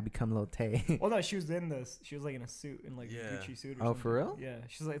hoodie, I become Lil Tay. Well, no, she was in this. She was like in a suit, in like Yeah. a Gucci suit. Or Oh, something. for real? Yeah,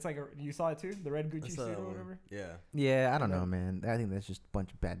 she's like, it's like you saw it too, the red I Gucci saw suit that or one. whatever. Yeah. Yeah, I don't know, man. I think there's just a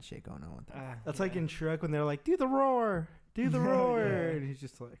bunch of bad shit going on with that. That's like in Shrek when they're like, "Do the roar, do the roar," Yeah. and he's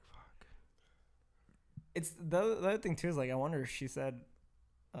just like, "Fuck." It's the other thing too is like I wonder if she said,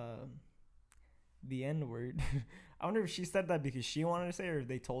 the N word. I wonder if she said that because she wanted to say it or if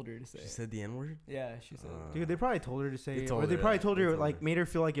they told her to say She it. said the N word. Yeah, she said it. Dude, they probably told her to say They it, told or they her, probably yeah. told They her told like her. made her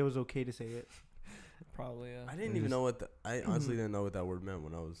feel like it was okay to say it. Probably. Yeah. I didn't It even just- know what I honestly didn't know what that word meant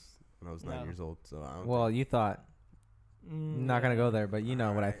when I was 9 No. years old. So I don't. Well, you thought not gonna yeah. go there, but you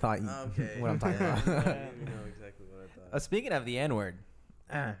know what I Alright, thought. okay. What I'm talking I about. didn't know exactly what I thought. Speaking of the N word,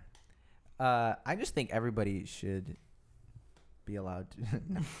 I just think everybody should be allowed to.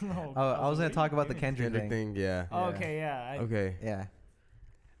 No. No, Oh, I was gonna wait, talk about the wait. Kendrick Kendrick thing. thing, yeah. Oh, Yeah. okay, yeah. Okay. Yeah.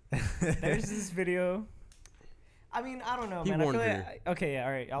 There's this video. I mean, I don't know, He man. I feel warned like her. okay, yeah,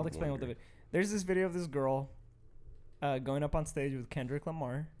 all right. I'll He explain what warned the video. There's this video of this girl going up on stage with Kendrick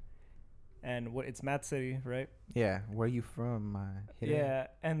Lamar, and what it's Mad City, right? Yeah. Where you from? Hit it. Yeah,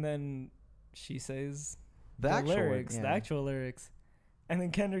 and then she says The actual word, lyrics, the yeah. actual lyrics, And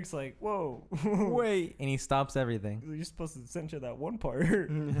then Kendrick's like, "Whoa, Wait, and he stops everything. you're supposed to censor that one part." Yeah.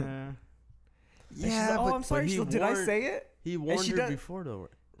 And she's Yeah, like, "Oh, but I'm sorry. he So did I warned- say it?" He warned she her does- before though,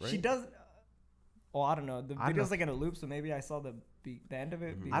 right? She does. Well, I don't know. The I don't video's know. like in a loop, so maybe I saw the end of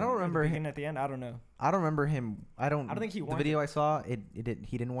it. Mhm. beginning- I don't or the remember beginning at the end. I don't know. I don't remember him. I don't think he the warned video I saw. He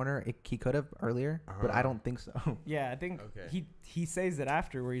didn't warn her. He could have earlier, but Uh-huh. I don't think so. Yeah, I think Okay. he says it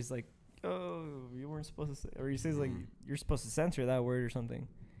after where he's like, "Oh, you weren't supposed to say," or he says like, Mhm. "You're supposed to censor that word or something,"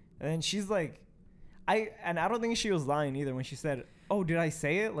 and then she's like, I don't think she was lying either when she said, "Oh, did I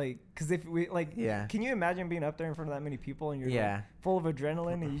say it?" Like, because if we like, Yeah. can you imagine being up there in front of that many people and you're Yeah. like, full of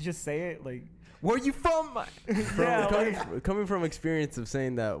adrenaline and you just say it like, Where you from? yeah, Coming from experience of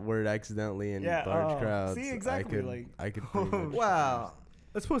saying that word accidentally in Yeah, large oh, crowds. see, exactly, I could pretty much, Wow.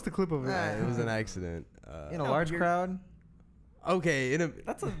 Let's post a clip of it. Ah. it was an accident. In a No, large you're- crowd. Okay, in a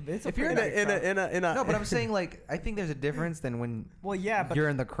that's a it's a If you're pretty in big crowd. in a No, but I'm saying like I think there's a difference than when Well, yeah, but you're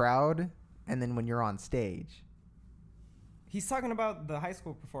in the crowd and then when you're on stage. he's talking about the high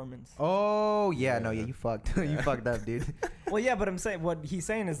school performance. Oh yeah, no, Yeah. yeah, you fucked, you fucked up, dude. Well, yeah, but I'm saying what he's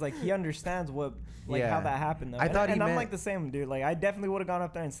saying is like he understands what like how Yeah. that happened though. I thought he and I'm meant- like the same dude. Like I definitely would have gone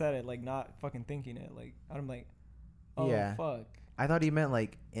up there and said it, like not fucking thinking it. Like I'm like, oh Yeah. fuck. I thought he meant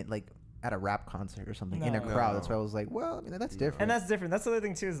like at a rap concert or something in a No. crowd. That's No. why I was like, well, I mean that's No. different. And that's different. That's the other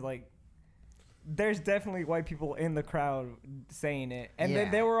thing too is like, there's definitely white people in the crowd saying it, and then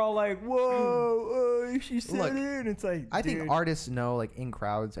Yeah. they were all like, whoa, she said Look, it. And it's like, I think dude. artists know like in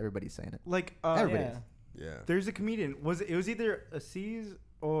crowds everybody's saying it. Like Everybody Yeah. is. yeah. there's a comedian. It was either Aziz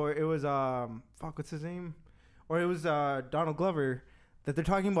or it was fuck, what's his name? Or it was Donald Glover that they're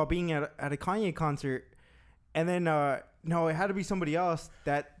talking about being at a Kanye concert, and then no, it had to be somebody else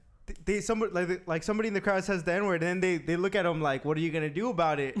that somebody somebody in the crowd says the N-word, and then they look at him like, what are you gonna do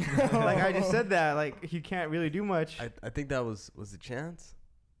about it? Like I just said that, like you can't really do much. I think that was it Chance?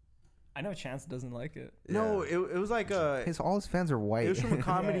 I know Chance doesn't like it. No, Yeah. it was like All his fans are white. it was from a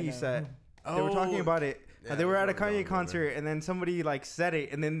comedy Yeah, I know. set. They were talking about it. Yeah, They were at a I don't Kanye remember. concert, and then somebody like said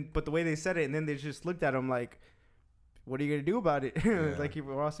it, and then but the way they said it, and then they just looked at him like, "What are you gonna do about it?" Yeah. Like you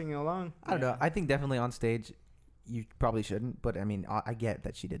were all singing along. I don't know. Yeah. I think definitely on stage, you probably shouldn't. But I mean, I get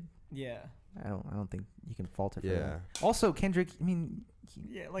that she did. Yeah. I don't think you can fault her for Yeah. that. Also, Kendrick. I mean,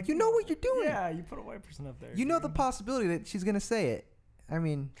 Yeah, like you know what you're doing. Yeah, you put a white person up there. You know the dude. possibility that she's gonna say it. I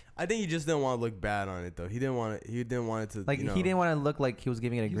mean, I think he just didn't want to look bad on it though. He didn't want it. He didn't want it to like you know, he didn't want to look like he was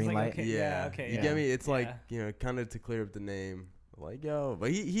giving it a He was green like, light. okay. Yeah. okay, You yeah. get me? It's like Yeah. you know, kind of to clear up the name. Like yo,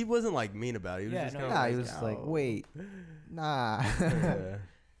 but he wasn't like mean about it. He was Yeah, just no, kind Nah, of he was just like, yo. wait, nah. Yeah.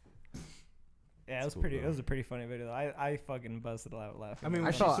 Yeah, it was cool, pretty. though. It was a pretty funny video. Though. I fucking busted out laughing. I mean, I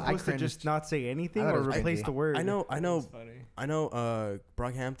was she thought- I supposed to just cringed. not say anything I thought it or was replace cringy. the word? I know. It was funny. I know.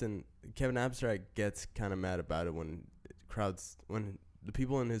 Brockhampton, Kevin Abstract gets kind of mad about it when when the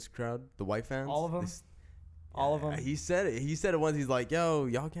people in his crowd, the white fans, All of they them? s- All of yeah, them? He said it. He said it once. He's like, "Yo,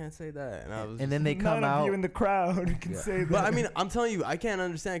 y'all can't say that." And I was. And then they come None of out. you in the crowd can yeah. say that. But I mean, I'm telling you, I can't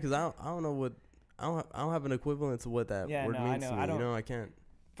understand because I don't know what I don't have an equivalent to what that Yeah, word no, I means know. to me. I don't- You know, I can't.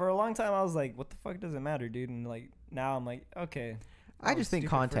 for a long time I was like, what the fuck does it matter, dude? And like now I'm like, okay. I was just think stupid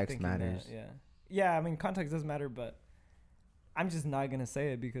for context thinking that, matters. Yeah. Yeah, I mean context does matter, but I'm just not gonna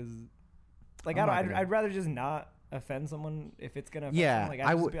say it because like I'm I not don't gonna- I'd rather just not offend someone if it's gonna offend Yeah, someone. Like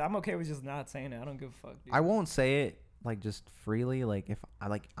I I'd just would- I'm okay with just not saying it. I don't give a fuck, dude. I won't say it like just freely, like if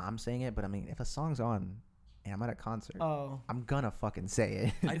I'm saying it, but I mean if a song's on and I'm at a concert, Oh. I'm gonna fucking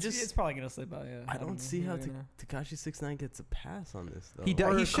say it. I it's just- it's probably gonna slip out, yeah. I don't see how know. Takashi 6ix9ine gets a pass on this though. He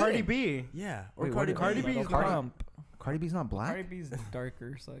does. Or He Cardi should. B. Yeah, or Wait, what Cardi did- Cardi B. B is Cardi, not- Cardi B's not black. Cardi B's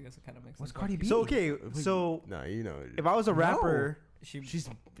darker, so I guess it kind of makes What's sense. Cardi B? So okay, Wait, so no, you know. if I was a No. rapper, She's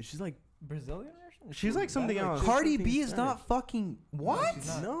She's like Brazilian or something? She's like something black? else. Cardi something B is Spanish. not fucking No, what? she's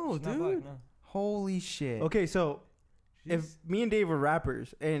not. No, She's not black, dude. no. Holy shit. okay, so if she's- me and Dave were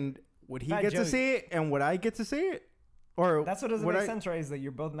rappers, and would he Fat get Joe- to say it, and would I get to say it, or That's what doesn't would make I- sense, right? Is that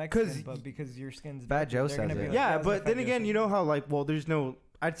you're both 'Cause Mexican, but because your skin's Fat darker, Joe they're gonna says be it. like, Yeah, it's but like then Fat Joe again, said you it. know how like, well, there's no.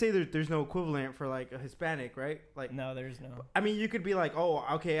 I'd say there's no equivalent for like a Hispanic, right? Like, No, there's no. I mean, you could be like, oh,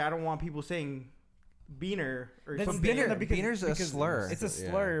 okay, I don't want people saying beaner or That's something. different Beaner- because- beaner's a because slur. It's a Yeah.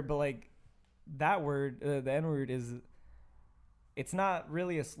 slur, but like that word, the N word is. It's not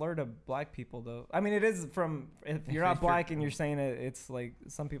really a slur to black people, though. I mean, it is from if you're not black and you're saying it, it's like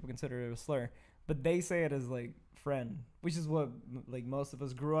some people consider it a slur, but they say it as like friend, which is what like most of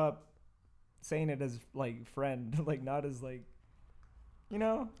us grew up saying it as like friend, like not as like, you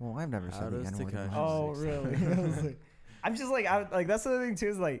know. Well, I've never How said the does N-word. in my Tekashi life. Oh, 6ix9ine. really? I was like, I'm just like, like that's the other thing too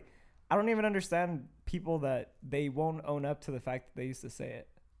is like, I don't even understand people that they won't own up to the fact that they used to say it.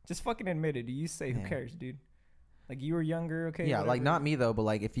 Just fucking admit it. You say, who Yeah. cares, dude? Like you were younger, okay? Yeah, like whatever. not me though, but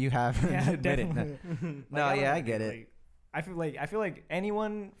like if you have, Yeah, admit it. definitely. No, Like, yeah, don't I know, get dude, it. like, I feel like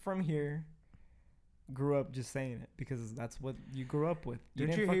anyone from here grew up just saying it because that's what you grew up with. You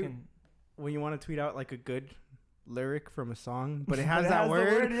Don't didn't you hate fucking when you want to tweet out like a good lyric from a song, but it But has it that has the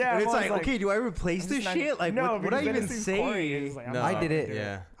word, word, yeah, and it's I'm like, always okay, do I replace I'm this just not shit? gonna- Like, no, what I because then even it seems corny. say? It's like, I'm No. not I gonna did it. do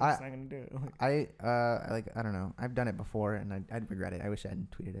Yeah. I'm just not gonna do it. Like, I don't know. I've done it before, and I regret it. I wish I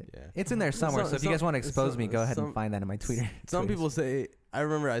hadn't tweeted it. Yeah. It's in there somewhere. So if you guys want to expose me, go ahead and some- find that in my Twitter. Some Twitters. people say, I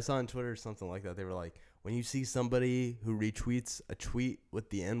remember I saw on Twitter something like that. They were like, when you see somebody who retweets a tweet with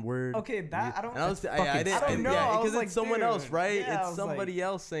the N word. okay, that I don't. And I was, I fucking didn't, I don't know. yeah, I was because like, it's someone else, dude. right? Yeah, I It's was somebody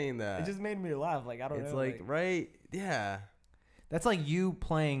else saying that. It just made me laugh. Like I don't It's know. like, right? Yeah. That's like you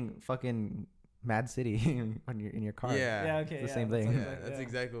playing fucking Mad City in your car. Yeah. yeah, okay, the yeah, same that's thing. Yeah, like- that's yeah.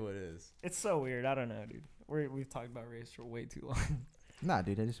 exactly what it is. It's so weird. I don't know, dude. We've talked about race for way too long. Nah,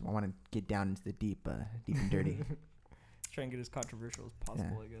 dude. I want to get down into the deep and dirty. Try and get as controversial as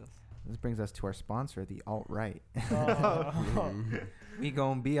possible, I guess. This brings us to our sponsor, the Alt Right. Oh. We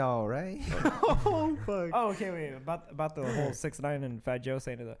gonna be all right. Oh fuck! Oh, okay, wait. About the whole 6ix9ine and Fat Joe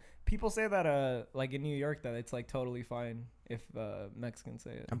saying it. People say that like in New York that it's like totally fine if Mexicans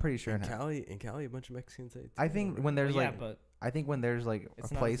say it. I'm pretty sure In now. Cali, a bunch of Mexicans say it I too, think right? when there's Well, like, yeah, but I think when there's like it's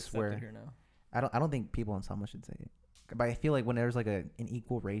a not as place accepted where here now. I don't think people in Selma should say it. But I feel like when there's like an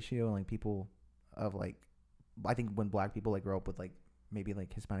equal ratio and like people of like, I think when black people like grow up with like maybe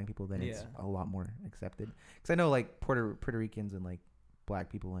like Hispanic people, then it's Yeah. a lot more accepted. Because I know like Puerto Ricans and like black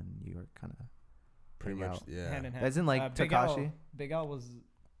people in New York kind of pretty hang much, out. yeah. Hand in hand. As in like Big Tekashi. Al, Big Al was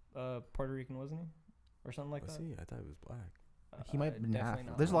Puerto Rican, wasn't he, or something like Was that? he? I thought he was black. He might have been definitely half.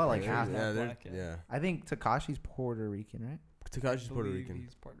 not. There's a lot like Pretty sure half. he's Yeah, not they're- black, yeah. I think Tekashi's Puerto Rican, right? Takashi's Puerto Believe Rican.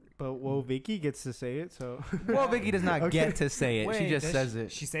 he's Puerto Rican. But well, Vicky gets to say it, so Well, Vicky does not Okay. get to say it. she Wait, just does says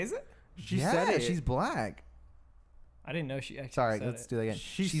it. She says it. she yeah, said it. she's black. I didn't know she actually. Sorry, said let's it. do that again.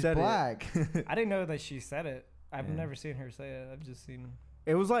 She she's said it. black. I didn't know that she said it. I've Yeah. never seen her say it. I've just seen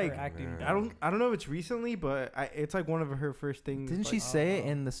It was like her acting. Man. I don't know if it's recently, but it's like one of her first things. Didn't like, she say it oh.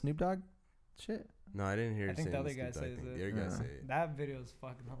 in the Snoop Dogg shit? No, I didn't hear I her think say the it in other guy Snoop Dogg says thing. it. The other guy Yeah. say it. That video is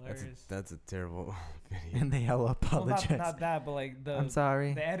fucking hilarious. That's a terrible video. And they hella Well, apologize. not that, but like I'm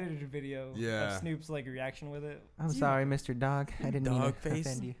sorry. the edited video Yeah. of Snoop's like reaction with it. I'm You- sorry, Mr. Dog. I didn't mean Dog to face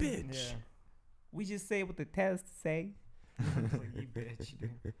offend you. bitch. Yeah. We just say what the test say. It's like, you bitch.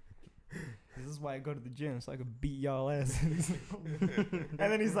 Dude. This is why I go to the gym so I can beat y'all asses. And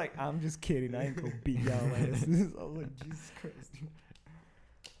then he's like, I'm just kidding. I ain't gonna beat y'all asses. I was like, Jesus Christ. Dude.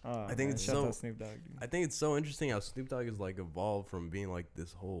 Oh, I think it's shout out so- Snoop Dogg, dude. I think it's so interesting how Snoop Dogg is like evolved from being like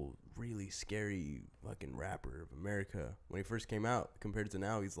this whole really scary fucking rapper of America when he first came out compared to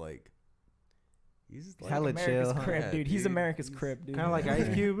now he's like Hella America's chill. Crib, Yeah, dude. He's dude. America's He's Crib, dude. kind of like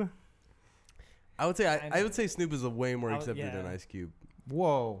Ice Cube. I would say I Kinda. would say Snoop is a way more I would- accepted than yeah. Ice Cube.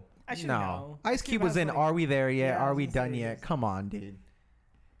 Whoa. Actually, no. no. Ice Cube was has, in like- Are We There Yet? Yeah, I Are was we gonna done say, yet? it's- Come on, dude.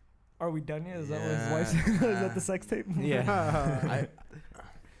 Are we done yet? Is that what Yeah. his wife said? Is that the sex tape? Yeah.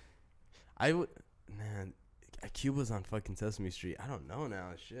 I would man. Cube was on fucking Sesame Street. I don't know now.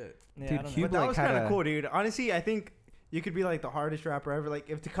 Shit. Yeah, Dude, I don't Cube- know. But that like, was had kind of a- cool, dude. Honestly, I think you could be like the hardest rapper ever. Like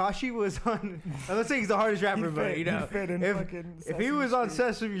if Tekashi was on, I'm not saying he's the hardest rapper, but you know, if he was on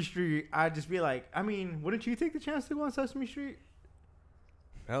Sesame Street, I'd just be like, I mean, wouldn't you take the chance to go on Sesame Street?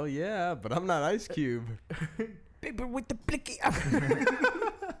 Hell yeah, but I'm not Ice Cube. Paper with the blicky.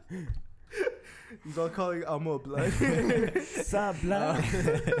 He's all calling Elmo blood. Sup, blood?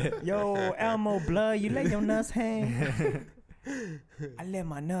 Yo, Elmo, blood, you let your nuts hang. I let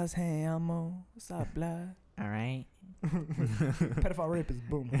my nuts hang, Elmo. What's up, blood? All right. Pedophile rapist,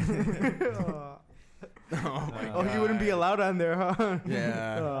 boom. oh, my oh, he wouldn't be allowed on there, huh?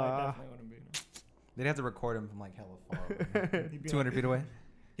 Yeah. No, I Uh, definitely wouldn't be. They'd have to record him from like hella far. away. He'd be 200 like, feet away.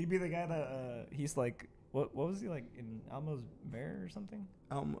 He'd be the guy that he's like, what was he like in Elmo's Bear or something?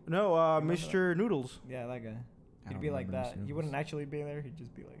 No, Remember Mr. Noodles. Yeah, that guy. I He'd don't be like remember that. Mr. He wouldn't Noodles. actually be there. He'd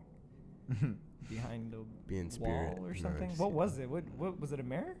just be like behind the Be in spirit. wall or No, something. just- What was it? What was it? A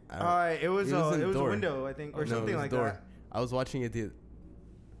mirror? I don't- It was It was in it was a door. window, I think, or No, something it was like door. that. I was watching it.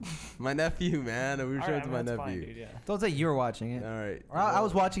 My nephew, man. We were showing it to my that's nephew. fine, dude, yeah. Don't say you were watching it. All right. Or I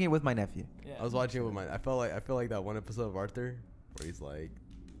was watching it with my nephew. Yeah. I was watching it with my. I feel like that one episode of Arthur where he's like,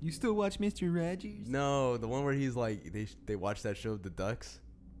 You still watch Mr. Rogers? no, the one where he's like, they watch that show, The Ducks.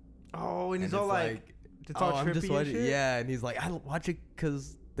 Oh, and he's it's all like, it's all I'm just trippy and watching. shit. Yeah, and he's like, I watch it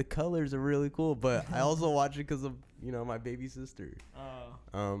because the colors are really cool, but I also watch it because of my baby sister.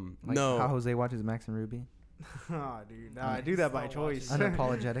 Like No. how Jose watches Max and Ruby. Oh, dude, nah, I do that by Still watches choice. it.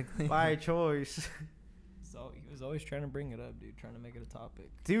 Unapologetically. By choice. So He was always trying to bring it up, dude. Trying to make it a topic.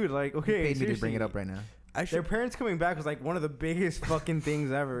 Dude, like, He okay, paid me to bring it seriously, up right now. Their Actually, parents coming back was like one of the biggest fucking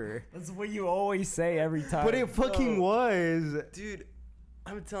things ever. That's what you always say every time. But it fucking was. dude,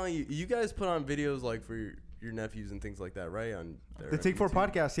 I'm telling you, you guys put on videos like for your nephews and things like that, right? On The Take 4 YouTube?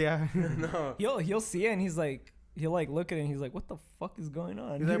 podcast, yeah. No. He'll see it and he'll like look at it and he's like, what the fuck is going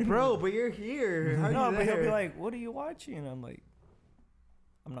on? He's like, bro, but you're here. How No, you but he'll be there?" like, what are you watching? And I'm like,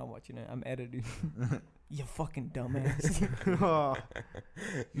 I'm not watching it. I'm editing. You fucking dumbass. Oh.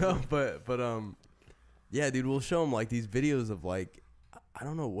 No, but yeah, dude, we'll show them like these videos of like, I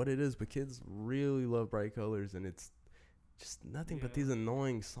don't know what it is, but kids really love bright colors, and it's just nothing but Yeah. these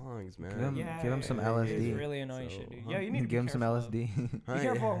annoying songs, man. Give him some It's LSD. really annoying So, shit, dude. huh? Yeah, you need to Give him some careful of- LSD. Be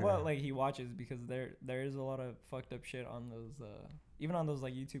careful on what like he watches because there is a lot of fucked up shit on those even on those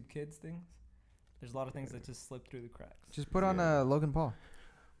like YouTube Kids things. There's a lot of things that just slip through the cracks. Just put on Yeah. Logan Paul.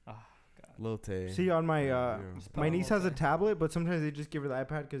 God. Lil Tay. See, on my Just put my on niece Lil has a Tay. tablet, but sometimes they just give her the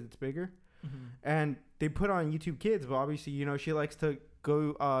iPad because it's bigger. And they put on YouTube Kids, but obviously, you know, she likes to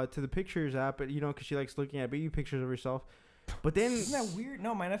go to the pictures app, but you know, because she likes looking at baby pictures of herself. But then, Isn't that weird?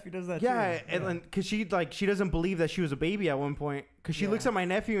 No, my nephew does that yeah, too. and then because she doesn't believe that she was a baby at one point, because she looks Yeah. at my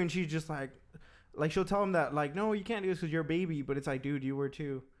nephew and she's just like she'll tell him that like, no, you can't do this because you're a baby, but it's like, dude, you were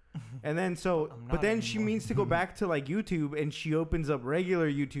too. And then I'm but not then she anymore. means to go back to like YouTube, and she opens up regular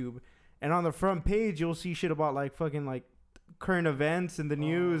YouTube, and on the front page you'll see shit about like fucking like current events and the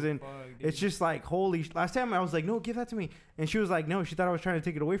news, and it's just like, holy last time I was like, no, give that to me, and she was like, no, she thought I was trying to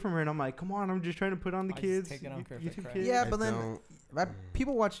take it away from her, and I'm like, come on, I'm just trying to put on the I just kids take it on perfect YouTube credit. Kids. Yeah, I but then don't-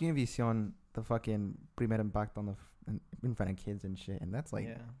 people watch Univision, the fucking Primer Impacto on in front of kids and shit, and that's like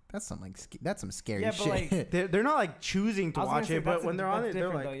yeah. that's some like that's some scary Yeah, but, shit. like, they're not like choosing to I was gonna watch say it, but that's when they're on that's it, they're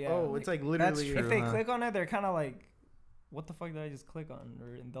different like, though, yeah. oh, Like, it's like that's literally. true. If they huh? click on it, they're kind of like, what the fuck did I just click on?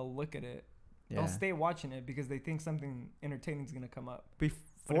 Or and they'll look at it. They'll stay watching it because they think something entertaining is gonna come up. Before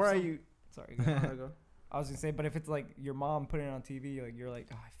But if I Sorry. Go on. I was gonna say, but if it's like your mom putting it on TV, like you're like,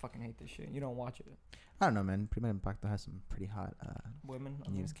 oh, I fucking hate this shit. You don't watch it. I don't know, man. Primer Impacto has some pretty hot Women.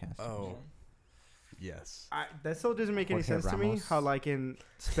 on there. newscasts. Oh. Yes. that still doesn't make any Jorge sense to me. Ramos. How like in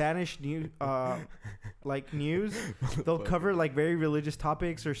Spanish news, like news, they'll cover like very religious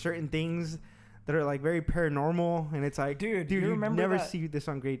topics or certain things that are like very paranormal, and it's like, Dude, you you remember never that- see this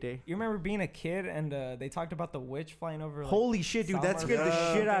on Great Day. You remember being a kid and they talked about the witch flying over? Like, Holy shit, dude, that Salmar scared the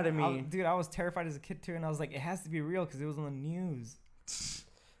River? shit out of I- me. dude, I was terrified as a kid too, and I was like, it has to be real because it was on the news.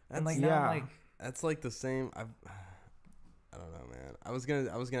 And like yeah. now, I'm like, That's like the same. I don't know, man. I was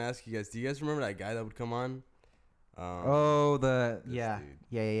gonna ask you guys. Do you guys remember that guy that would come on? Oh, the This yeah. dude.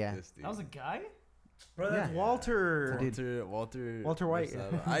 Yeah. This dude. that was a guy. Bro, that's Yeah. Walter. Walter White.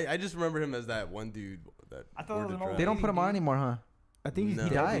 I just remember him as that one dude that. I thought it wore was the an old dress. They don't put him on dude. anymore, huh? I think No. he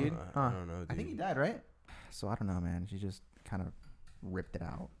He died. dude. Huh. I don't know, dude. I think he died, right? So I don't know, man. She just kind of ripped it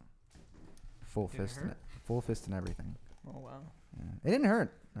out. Full Did it fist, hurt? full fist and everything. Oh wow. Yeah. It didn't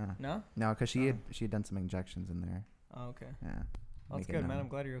hurt. No, No. no, because Oh. she had done some injections in there. Oh, okay. Yeah. Well, that's Make it good, man. numb. I'm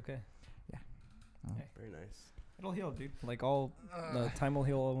glad you're okay. Very nice. It'll heal, dude. Like all time will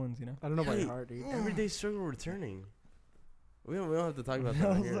heal all wounds, you know. I don't know about Hey, your heart, dude. Everyday struggle returning. We don't have to talk about that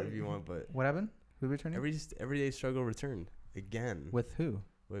on here if you want, but What happened? Who returned? everyday struggle returned again. With who?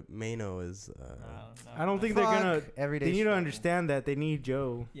 With Mano is. I don't think they're gonna. Every day. They need to struggle. understand that they need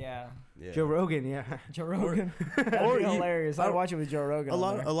Joe. Yeah, Yeah. Joe Rogan, yeah. Joe Rogan. or That'd be you- hilarious. I'd I- watch it with Joe Rogan. A on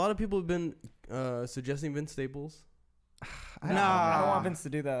lot. there. A lot of people have been suggesting Vince Staples. Nah, I don't Nah. want Vince to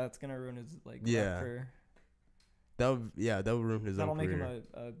do that. That's gonna ruin his like Yeah. rap career. That would ruin his That'll own make career. him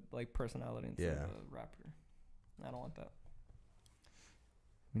a like personality instead Yeah. of a rapper. I don't want that.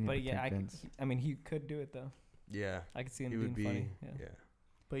 We need But to yeah, take Vince. I mean, he could do it though. Yeah. I could see him He being would be. funny. Yeah.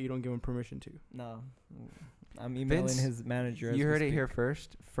 But you don't give him permission to. No, I'm emailing Vince, his manager. as You we heard it speak. here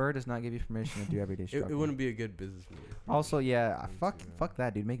first. Fur does not give you permission to do everyday It, struggle. it wouldn't be a good business move. Also, yeah, Wouldn't fuck see that. fuck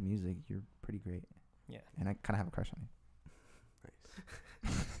that, dude. Make music. You're pretty great. Yeah. And I kind of have a crush on you.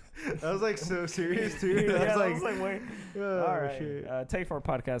 That was like so serious too. Yeah, That that was like, wait. oh, All right. shit. Take 4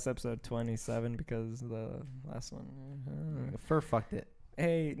 podcast episode 27 because the last one. Fur fucked it.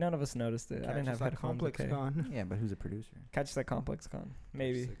 Hey, none of us noticed it. I didn't Catch have us at headphones. Complex Okay. Con. Yeah, but who's a producer? Catch us at Complex Con.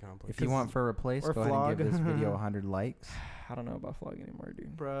 Maybe. If you want Fur replaced, or go ahead and give flog. this video 100 likes. I don't know about vlog anymore,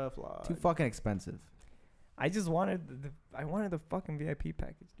 dude. Bruh, vlog. Too fucking expensive. I just wanted I wanted the fucking VIP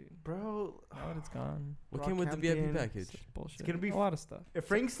package, dude. Bro, Now that it's gone. What came with the VIP Rockhampton. package? Such bullshit. gonna be a lot of stuff. if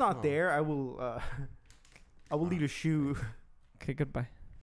Frank's not Oh. there, I will lead a shoe. Okay, goodbye.